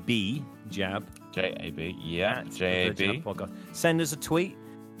JAB Jab JAB. Yeah, at JAB. the Jab Podcast. Send us a tweet.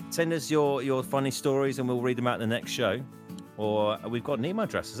 Send us your funny stories, and we'll read them out in the next show. Or we've got an email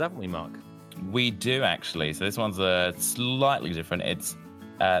addresses, haven't we, Mark? We do, actually. So this one's slightly different. It's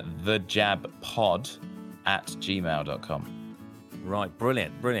thejabpod@gmail.com. Right,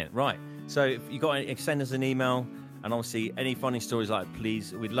 brilliant. Right. So if you send us an email, and obviously any funny stories,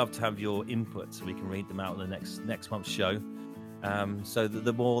 please, we'd love to have your input so we can read them out in the next month's show. So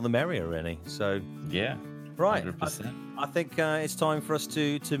the more the merrier, really. So yeah, right. 100%. I think it's time for us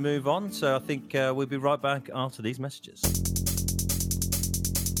to move on. So I think we'll be right back after these messages.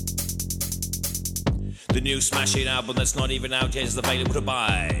 The new smashing album that's not even out yet is available to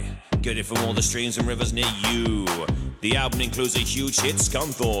buy. Get it from all the streams and rivers near you. The album includes a huge hit,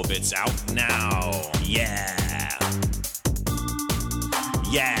 Scunthorpe. It's out now. Yeah.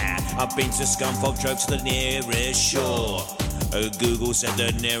 I've been to Scunthorpe, drove to the nearest shore. Google said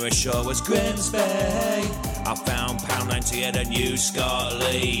the nearest shore was Grimsby. I found £1.90 at a new Scott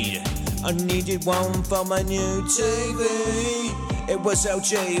lead. I needed one for my new TV. It was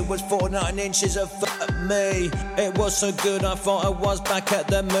LG, it was 49 inches of me. It was so good I thought I was back at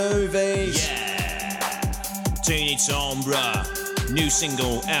the movies. Yeah. Teeny Tombra, new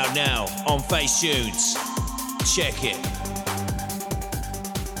single out now on Facetunes. Check it.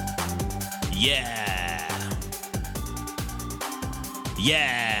 Yeah.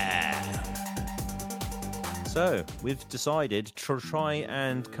 So we've decided to try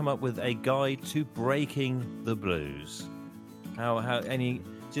and come up with a guide to breaking the blues.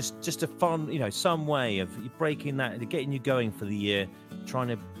 Just a fun, some way of breaking that, getting you going for the year, trying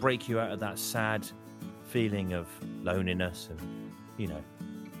to break you out of that sad feeling of loneliness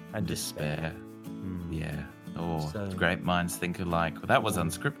and despair. Yeah. Great minds think alike. Well, that was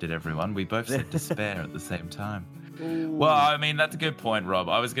unscripted, everyone. We both said despair at the same time. Ooh. Well, I mean, that's a good point, Rob.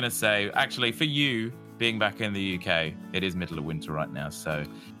 I was going to say, actually, for you, being back in the UK, it is middle of winter right now, so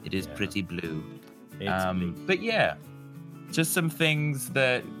it is pretty blue. But yeah, just some things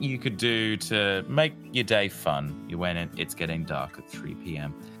that you could do to make your day fun when it's getting dark at 3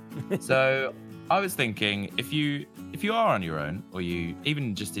 p.m. So I was thinking, if you are on your own, or you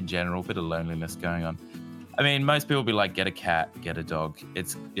even just in general, a bit of loneliness going on, I mean, most people will be like, get a cat, get a dog.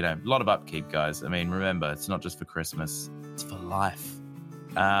 It's, a lot of upkeep, guys. I mean, remember, it's not just for Christmas, it's for life.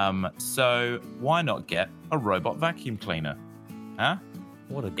 So why not get a robot vacuum cleaner? Huh?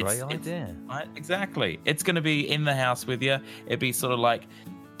 What a great idea. Exactly. It's going to be in the house with you. It'd be sort of like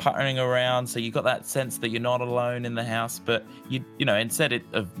puttering around, so you got that sense that you're not alone in the house, but instead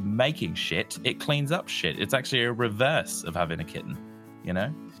of making shit, it cleans up shit. It's actually a reverse of having a kitten,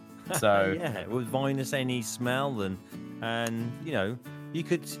 So yeah, with minus any smell and you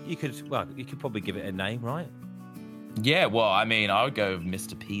could probably give it a name, right? Yeah, well, I mean, I would go with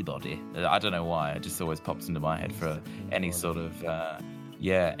Mr. Peabody. I don't know why. It just always pops into my head for any sort of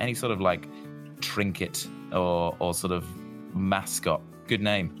like trinket or sort of mascot. Good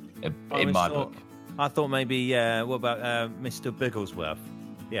name in my book. I thought maybe, what about Mr. Bigglesworth?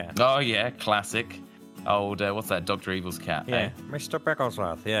 Yeah. Oh, yeah, classic. Old, what's that, Dr. Evil's cat? Yeah, Mr.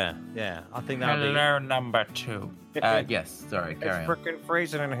 Bigglesworth, yeah. I think that would be... Hello, number 2. Yes, sorry, carry on. It's freaking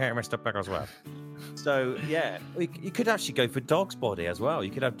freezing in here, Mr. Bigglesworth. So, yeah, you could actually go for Dog's Body as well. You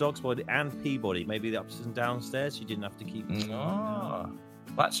could have Dog's Body and Peabody, maybe the upstairs and downstairs. You didn't have to keep...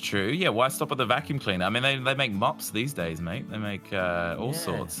 That's true. Yeah, why stop at the vacuum cleaner? I mean, they make mops these days, mate. They make all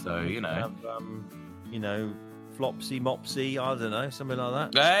sorts, so, Have, Flopsy, Mopsy, I don't know, something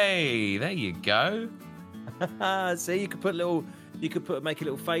like that. Hey, there you go. See, you could make a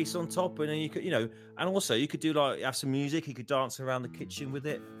little face on top, and then you could, and also you could do have some music. You could dance around the kitchen with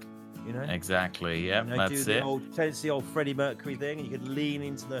it, Exactly. Yeah, that's do it. The old Freddie Mercury thing, and you could lean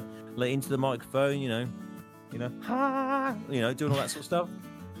into the microphone, doing all that sort of stuff.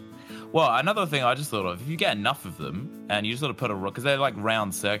 Well, another thing I just thought of, if you get enough of them and you sort of put a rug, because they're like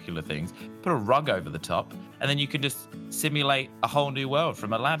round circular things, put a rug over the top, and then you can just simulate a whole new world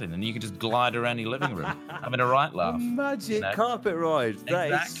from Aladdin, and you can just glide around your living room having a right laugh. Magic carpet ride.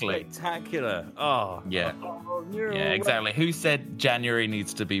 That is spectacular. Oh. Yeah. Oh, no. Yeah, exactly. Who said January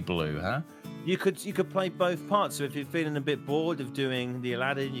needs to be blue, huh? You could play both parts. So if you're feeling a bit bored of doing the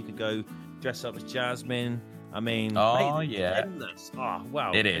Aladdin, you could go dress up as Jasmine. I mean, endless. Oh,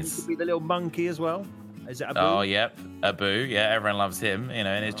 wow. It is. And you could be the little monkey as well. Is it Abu? Oh, yep. Abu. Yeah, everyone loves him, and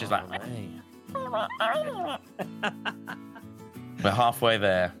it's just like... We're halfway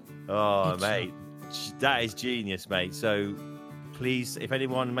there. Oh, mate. That is genius, mate. So, please, if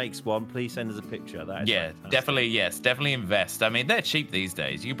anyone makes one, please send us a picture. That is fantastic. Definitely, yes. Definitely invest. I mean, they're cheap these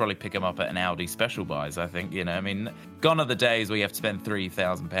days. You can probably pick them up at an Aldi special buys, I think. I mean, gone are the days where you have to spend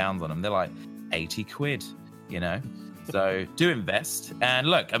 £3,000 on them. They're like 80 quid, So do invest. And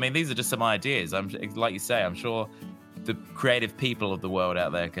look, I mean, these are just some ideas. Like you say, I'm sure the creative people of the world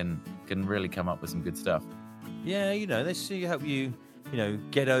out there can really come up with some good stuff. Yeah, this will help you,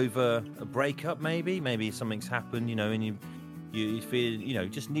 get over a breakup. Maybe something's happened, and you feel,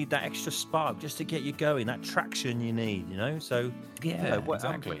 just need that extra spark just to get you going, that traction you need, So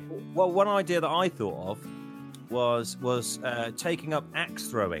exactly. Well, one idea that I thought of was taking up axe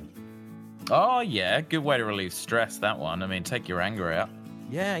throwing. Oh yeah, good way to relieve stress. That one. I mean, take your anger out.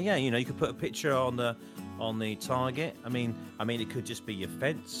 Yeah. You could put a picture on the target. I mean, it could just be your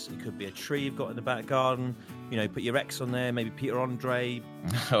fence. It could be a tree you've got in the back garden. Put your ex on there. Maybe Peter Andre.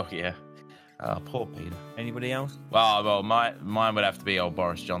 Oh yeah. Oh, poor Peter. Anybody else? Well, mine would have to be old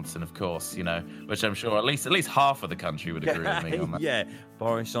Boris Johnson, of course. Which I'm sure at least half of the country would agree with me on that. Yeah,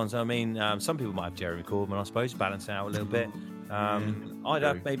 Boris Johnson. I mean, some people might have Jeremy Corbyn, I suppose, balance it out a little bit. I'd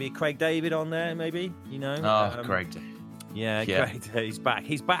have maybe Craig David on there, maybe. Craig David. Yeah, Craig.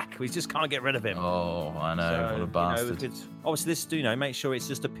 He's back. We just can't get rid of him. Oh, I know. So, what a bastard. Obviously, this, make sure it's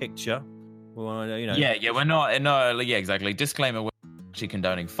just a picture. Well, Yeah, we're not. No, yeah, exactly. Disclaimer: we're actually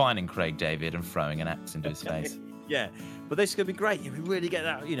condoning finding Craig David and throwing an axe into his face. Yeah, but this could be great. You can really get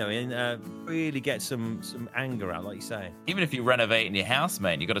that, and really get some anger out, like you say. Even if you're renovating your house,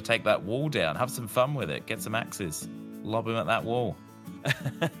 mate, you got to take that wall down. Have some fun with it. Get some axes. Lob him at that wall.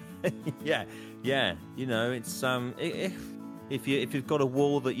 Yeah. It's if you've got a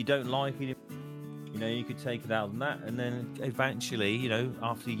wall that you don't like, you could take it out on that, and then eventually,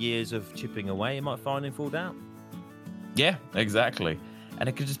 after years of chipping away, you might find it fall down. Yeah, exactly. And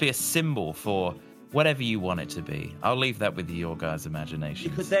it could just be a symbol for whatever you want it to be. I'll leave that with your guys'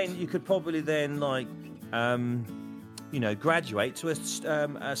 imagination. You could probably then graduate to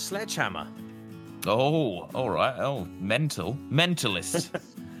a sledgehammer. Oh, all right. Oh, mentalist.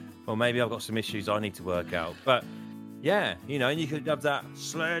 Well, maybe I've got some issues I need to work out. But yeah, and you could have that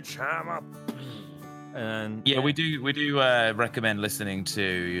sledgehammer. And yeah, we do recommend listening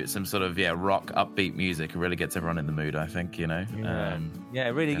to some sort of rock upbeat music. It really gets everyone in the mood, I think.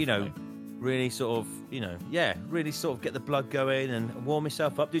 Really, definitely. Really sort of, really sort of get the blood going and warm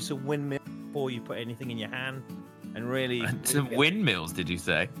yourself up. Do some windmill before you put anything in your hand, and really. Some windmills, did you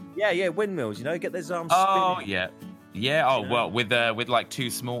say? Yeah, windmills. Get those arms. Oh, spinning. yeah. Oh, well, with like two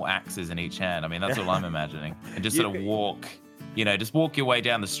small axes in each hand. I mean, that's all I'm imagining. And just sort of walk, just walk your way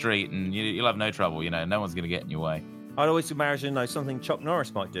down the street, and you'll have no trouble. No one's going to get in your way. I'd always imagine something Chuck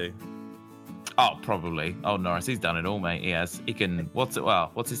Norris might do. Oh, probably. Oh, Norris, he's done it all, mate. He has. He can. What's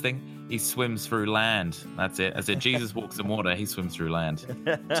his thing? He swims through land. That's it. I said Jesus walks in water. He swims through land.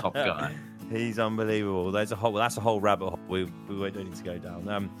 Top guy. He's unbelievable. That's a whole rabbit hole we don't need to go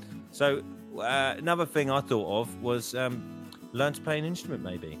down. So another thing I thought of was learn to play an instrument,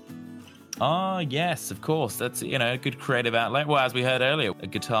 maybe. Oh, yes, of course. That's, a good creative outlet. Well, as we heard earlier, a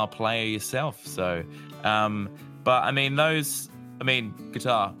guitar player yourself. So, but I mean,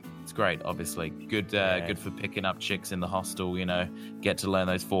 guitar, it's great, obviously. Good for picking up chicks in the hostel, get to learn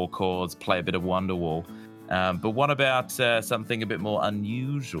those 4 chords, play a bit of Wonderwall. But what about something a bit more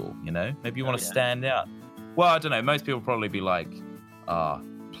unusual, Maybe you want to stand out. Well, I don't know. Most people probably be like,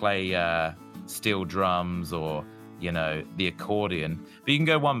 play steel drums or, the accordion. But you can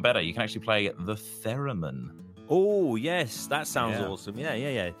go one better. You can actually play the theremin. Oh, yes. That sounds awesome.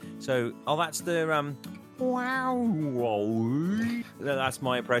 Yeah. So, that's the... wow. That's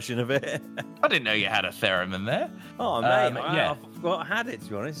my impression of it. I didn't know you had a theremin there. Oh, mate. I forgot I had it, to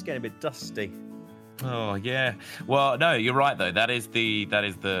be honest. It's getting a bit dusty. Oh yeah. Well, no, you're right though. That is the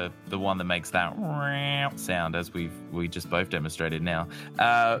one that makes that sound, as we just both demonstrated now.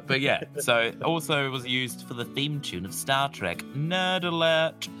 But yeah, so it also was used for the theme tune of Star Trek. Nerd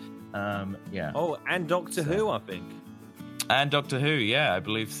alert. Yeah. Oh, and Doctor Who, I think. And Doctor Who, yeah, I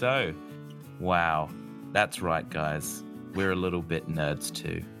believe so. Wow, that's right, guys. We're a little bit nerds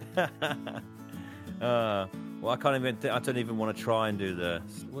too. Well, I can't even. I don't even want to try and do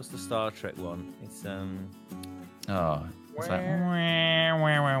what's the Star Trek one? It's Oh, what's that?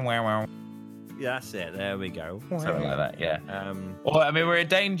 Yeah, that's it. There we go. Something like that. Yeah. Well, I mean, we're in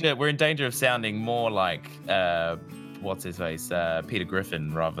danger. We're in danger of sounding more like what's his face, Peter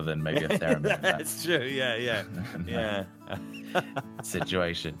Griffin, rather than maybe a theremin. That's true. Yeah.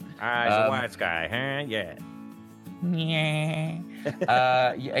 Situation. He's a wise guy, huh? Yeah. Yeah,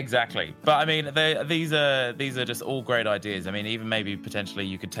 exactly. But I mean, these are just all great ideas. I mean, even maybe potentially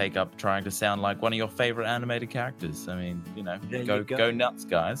you could take up trying to sound like one of your favorite animated characters. I mean, go nuts,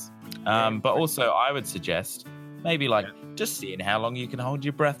 guys. But also, I would suggest Maybe just seeing how long you can hold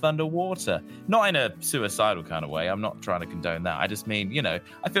your breath underwater. Not in a suicidal kind of way. I'm not trying to condone that. I just mean,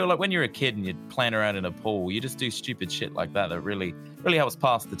 I feel like when you're a kid and you're playing around in a pool, you just do stupid shit like that really, really helps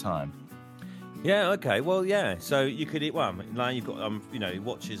pass the time. Yeah, okay. Well, yeah. So you could eat one. Now you've got,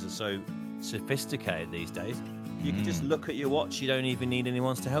 watches are so sophisticated these days. You can just look at your watch. You don't even need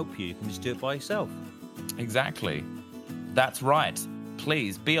anyone to help you. You can just do it by yourself. Exactly. That's right.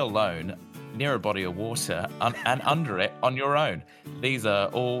 Please be alone near a body of water and under it on your own. These are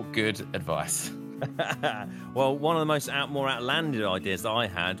all good advice. Well, one of the more outlandish ideas that I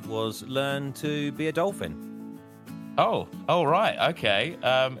had was learn to be a dolphin. Oh, right. Okay.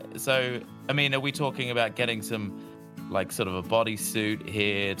 So, I mean, are we talking about getting some, sort of a bodysuit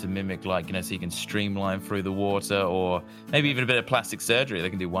here to mimic, so you can streamline through the water, or maybe even a bit of plastic surgery? They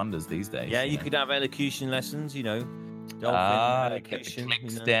can do wonders these days. Yeah, you could have elocution lessons, dolphin elocution. Get the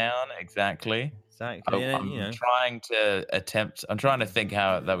clicks down, exactly. Exactly. I'm trying to think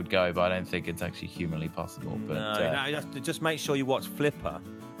how that would go, but I don't think it's actually humanly possible. But no, you have to just make sure you watch Flipper.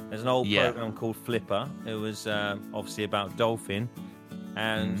 There's an old program called Flipper. It was obviously about dolphin.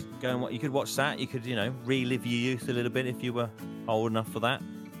 And you could watch that. You could, relive your youth a little bit if you were old enough for that.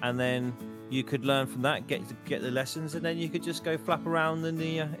 And then you could learn from that, get the lessons, and then you could just go flap around in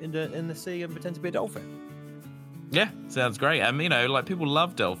the sea and pretend to be a dolphin. Yeah, sounds great. People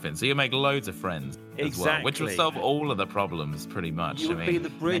love dolphins, so you make loads of friends as well, which will solve all of the problems pretty much. You would be the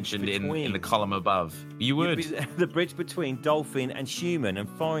bridge between in the column above. You'd be the bridge between dolphin and human, and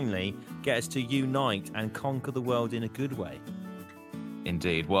finally get us to unite and conquer the world in a good way.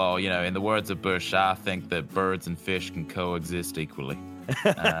 Indeed. Well, in the words of Bush, I think that birds and fish can coexist equally.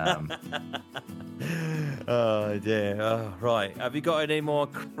 Oh dear. Oh, right. Have you got any more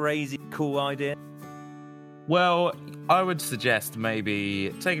crazy cool ideas? Well, I would suggest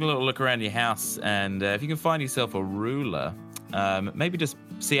maybe taking a little look around your house, and if you can find yourself a ruler, maybe just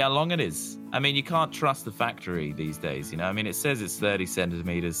see how long it is. I mean, you can't trust the factory these days, it says it's 30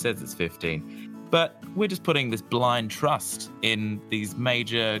 centimeters, says it's 15. But we're just putting this blind trust in these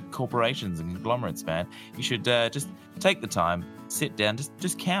major corporations and conglomerates, man. You should just take the time, sit down,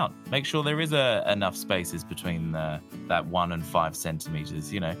 just count. Make sure there is enough spaces between that 1 and 5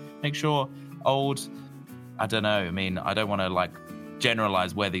 centimeters, Make sure I don't know. I mean, I don't want to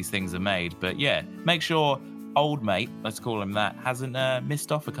generalize where these things are made, but yeah, make sure old mate, let's call him that, hasn't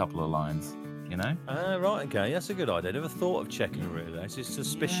missed off a couple of lines. Right, okay, that's a good idea. Never thought of checking a ruler. There's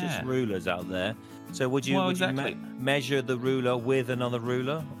suspicious rulers out there. So would you measure the ruler with another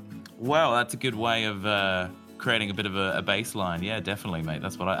ruler? Well, that's a good way of creating a bit of a baseline. Yeah, definitely, mate.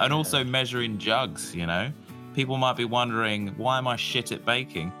 That's what and also measuring jugs. People might be wondering, why am I shit at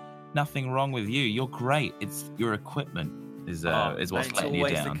baking? Nothing wrong with you. You're great. It's your equipment is what's letting you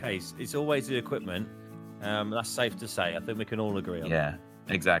down. It's always the case. It's always the equipment. That's safe to say. I think we can all agree on that. Yeah.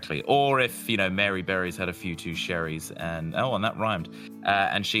 Exactly. Or if, Mary Berry's had a few too sherries and that rhymed.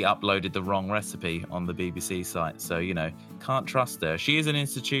 And she uploaded the wrong recipe on the BBC site. So, can't trust her. She is an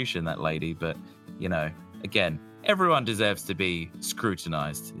institution, that lady. But, again, everyone deserves to be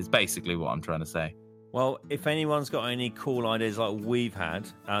scrutinized is basically what I'm trying to say. Well, if anyone's got any cool ideas like we've had,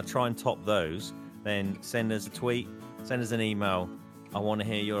 try and top those, then send us a tweet, send us an email. I want to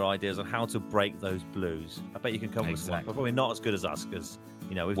hear your ideas on how to break those blues. I bet you can come up with some, but probably not as good as us because,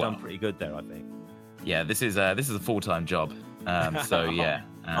 we've done pretty good there, I think. Yeah, this is a full-time job. So, yeah.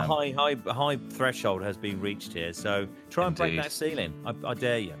 A high threshold has been reached here. So try and break that ceiling. I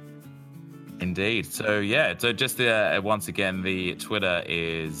dare you. Indeed. So, yeah. So just once again, the Twitter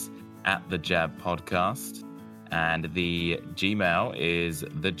is @thejabpodcast. And the Gmail is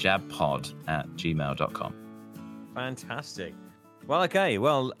thejabpod@gmail.com. Fantastic. Well, okay.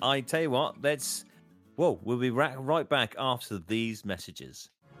 Well, I tell you what, we'll be right back after these messages.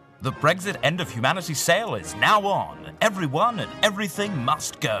 The Brexit End of Humanity sale is now on. Everyone and everything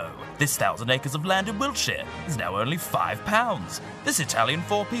must go. This 1,000 acres of land in Wiltshire is now only £5. This Italian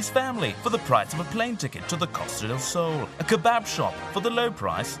 4-piece family for the price of a plane ticket to the Costa del Sol. A kebab shop for the low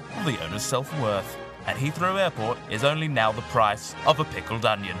price of the owner's self-worth. At Heathrow Airport is only now the price of a pickled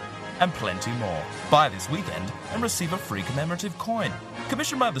onion. And plenty more. Buy this weekend and receive a free commemorative coin.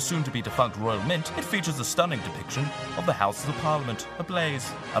 Commissioned by the soon-to-be-defunct Royal Mint, it features a stunning depiction of the Houses of Parliament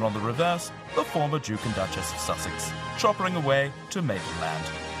ablaze, and on the reverse, the former Duke and Duchess of Sussex, choppering away to Maidenland.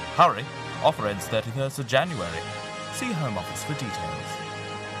 Hurry! Offer ends 31st of January. See Home Office for details.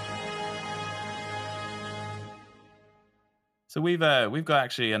 So we've got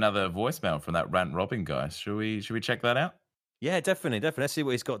actually another voicemail from that Rant Robin guy. Should we check that out? Yeah, definitely. Let's see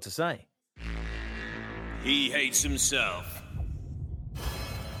what he's got to say. He hates himself.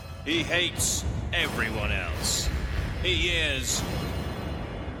 He hates everyone else. He is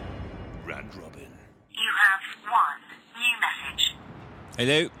Rant Robin. You have one new message.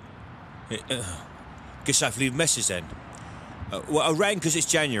 Hello? Guess I have to leave a message then. Well, I rang because it's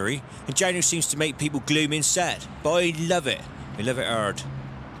January, and January seems to make people gloomy and sad. But I love it. I love it hard.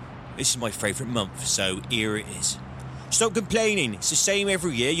 This is my favourite month, so here it is. Stop complaining. It's the same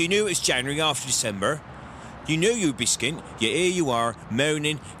every year. You knew it was January after December. You knew you'd be skint, yet here you are,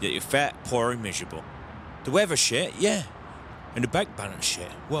 moaning that you're fat, poor and miserable. The weather shit, yeah. And the bank balance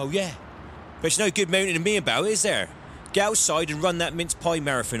shit, well, yeah. But it's no good moaning to me about it, is there? Get outside and run that mince pie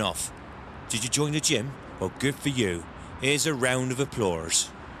marathon off. Did you join the gym? Well, good for you. Here's a round of applause.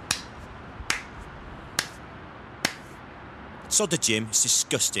 Sod the gym, it's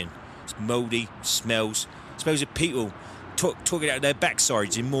disgusting. It's mouldy, smells of people talking out their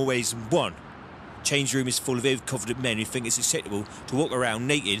backsides in more ways than one. Change room is full of ill-confident men who think it's acceptable to walk around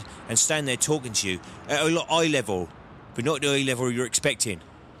naked and stand there talking to you at a eye level, but not the eye level you're expecting.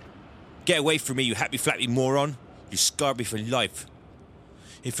 Get away from me, you happy flappy moron. You scarred me for life.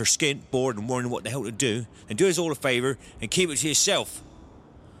 If you're skint, bored and wondering what the hell to do, then do us all a favour and keep it to yourself.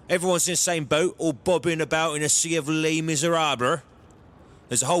 Everyone's in the same boat, all bobbing about in a sea of Les Miserables.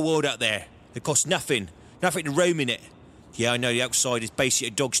 There's a whole world out there that costs nothing to roam in it. Yeah, I know the outside is basically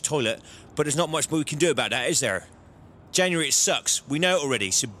a dog's toilet, but there's not much more we can do about that, is there? January, it sucks. We know it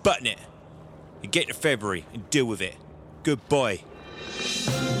already, so button it. And get to February and deal with it. Goodbye.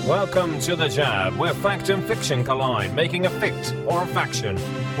 Welcome to The Jab, where fact and fiction collide, making a fict or a faction.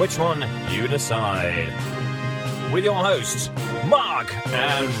 Which one, you decide. With your hosts, Mark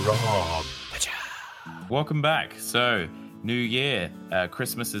and Rob. Welcome back. So, new year,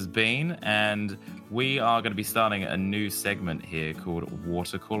 Christmas has been, and we are going to be starting a new segment here called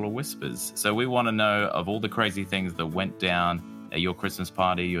Watercooler Whispers. So we want to know of all the crazy things that went down at your Christmas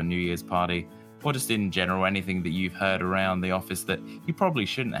party, your New Year's party, or just in general, anything that you've heard around the office that you probably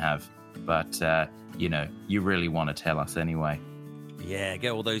shouldn't have, but, you really want to tell us anyway. Yeah,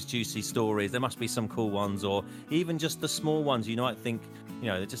 get all those juicy stories. There must be some cool ones, or even just the small ones. You might think,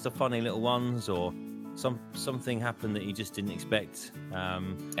 they're just the funny little ones, or something happened that you just didn't expect.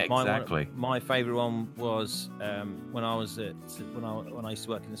 Exactly. My favourite one was when I used to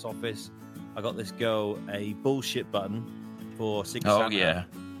work in this office. I got this girl a bullshit button for Secret Santa. Oh yeah.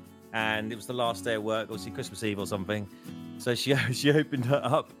 And it was the last day of work, obviously Christmas Eve or something. So she opened it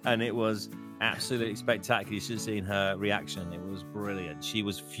up, and it was absolutely spectacular. You should have seen her reaction. It was brilliant. She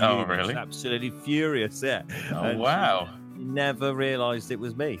was furious. Oh, really? Absolutely furious, yeah. Oh, and wow. She never realised it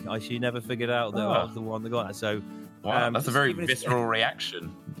was me. She never figured out that I was the one that got it. So, wow, that's a very visceral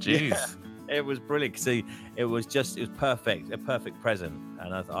reaction. Jeez. Yeah, it was brilliant. See, it was perfect, a perfect present.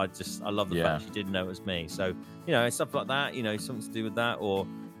 And I love the fact she didn't know it was me. So, stuff like that, something to do with that, or...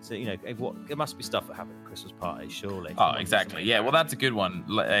 So, it must be stuff that happened at Christmas parties, surely. Oh, exactly. Yeah, well, that's a good one.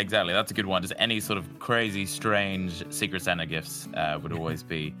 Exactly, that's a good one. Just any sort of crazy, strange Secret Santa gifts would always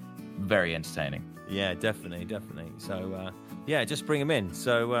be very entertaining. Yeah, definitely. So, just bring them in.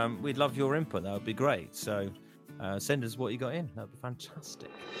 So, we'd love your input. That would be great. So, send us what you got in. That would be fantastic.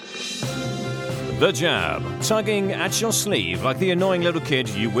 The Jab, tugging at your sleeve like the annoying little kid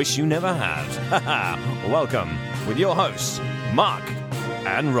you wish you never had. Welcome with your hosts, Mark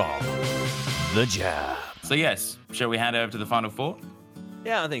and Rob. The Jab. So yes, shall we hand over to the final four?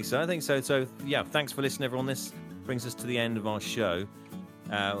 Yeah, I think so. So yeah, thanks for listening, everyone. This brings us to the end of our show.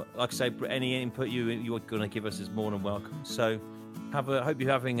 Like I say, any input you're going to give us is more than welcome. So hope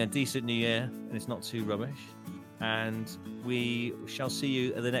you're having a decent new year and it's not too rubbish. And we shall see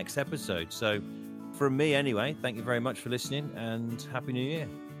you at the next episode. So from me anyway, thank you very much for listening and Happy New Year.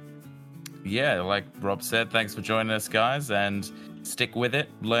 Yeah, like Rob said, thanks for joining us, guys, and stick with it.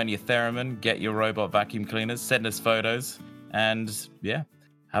 Learn your theremin, get your robot vacuum cleaners, send us photos, and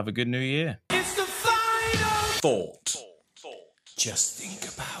have a good new year. It's the final thought. Just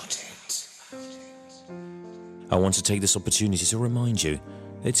think about it. I want to take this opportunity to remind you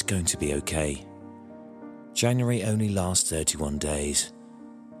it's going to be okay. January only lasts 31 days.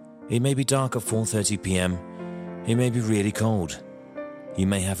 It may be dark at 4:30 p.m. It may be really cold. You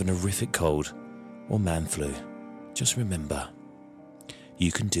may have an horrific cold or man flu. Just remember,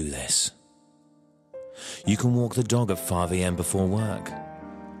 you can do this. You can walk the dog at 5 a.m. before work.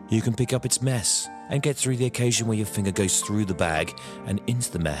 You can pick up its mess and get through the occasion where your finger goes through the bag and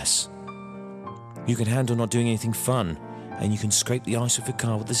into the mess. You can handle not doing anything fun, and you can scrape the ice off your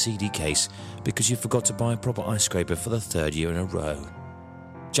car with the CD case because you forgot to buy a proper ice scraper for the 3rd year in a row.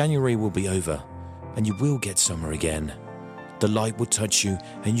 January will be over, and you will get summer again. The light will touch you,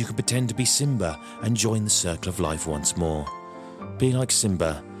 and you can pretend to be Simba and join the circle of life once more. Be like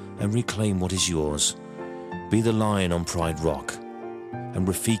Simba and reclaim what is yours. Be the lion on Pride Rock. And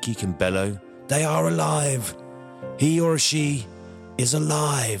Rafiki can bellow, they are alive. He or she is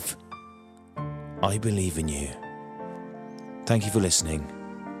alive. I believe in you. Thank you for listening,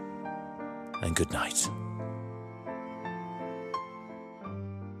 and good night.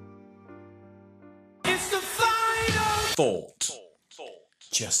 It's the final thought.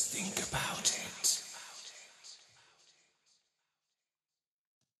 Just think about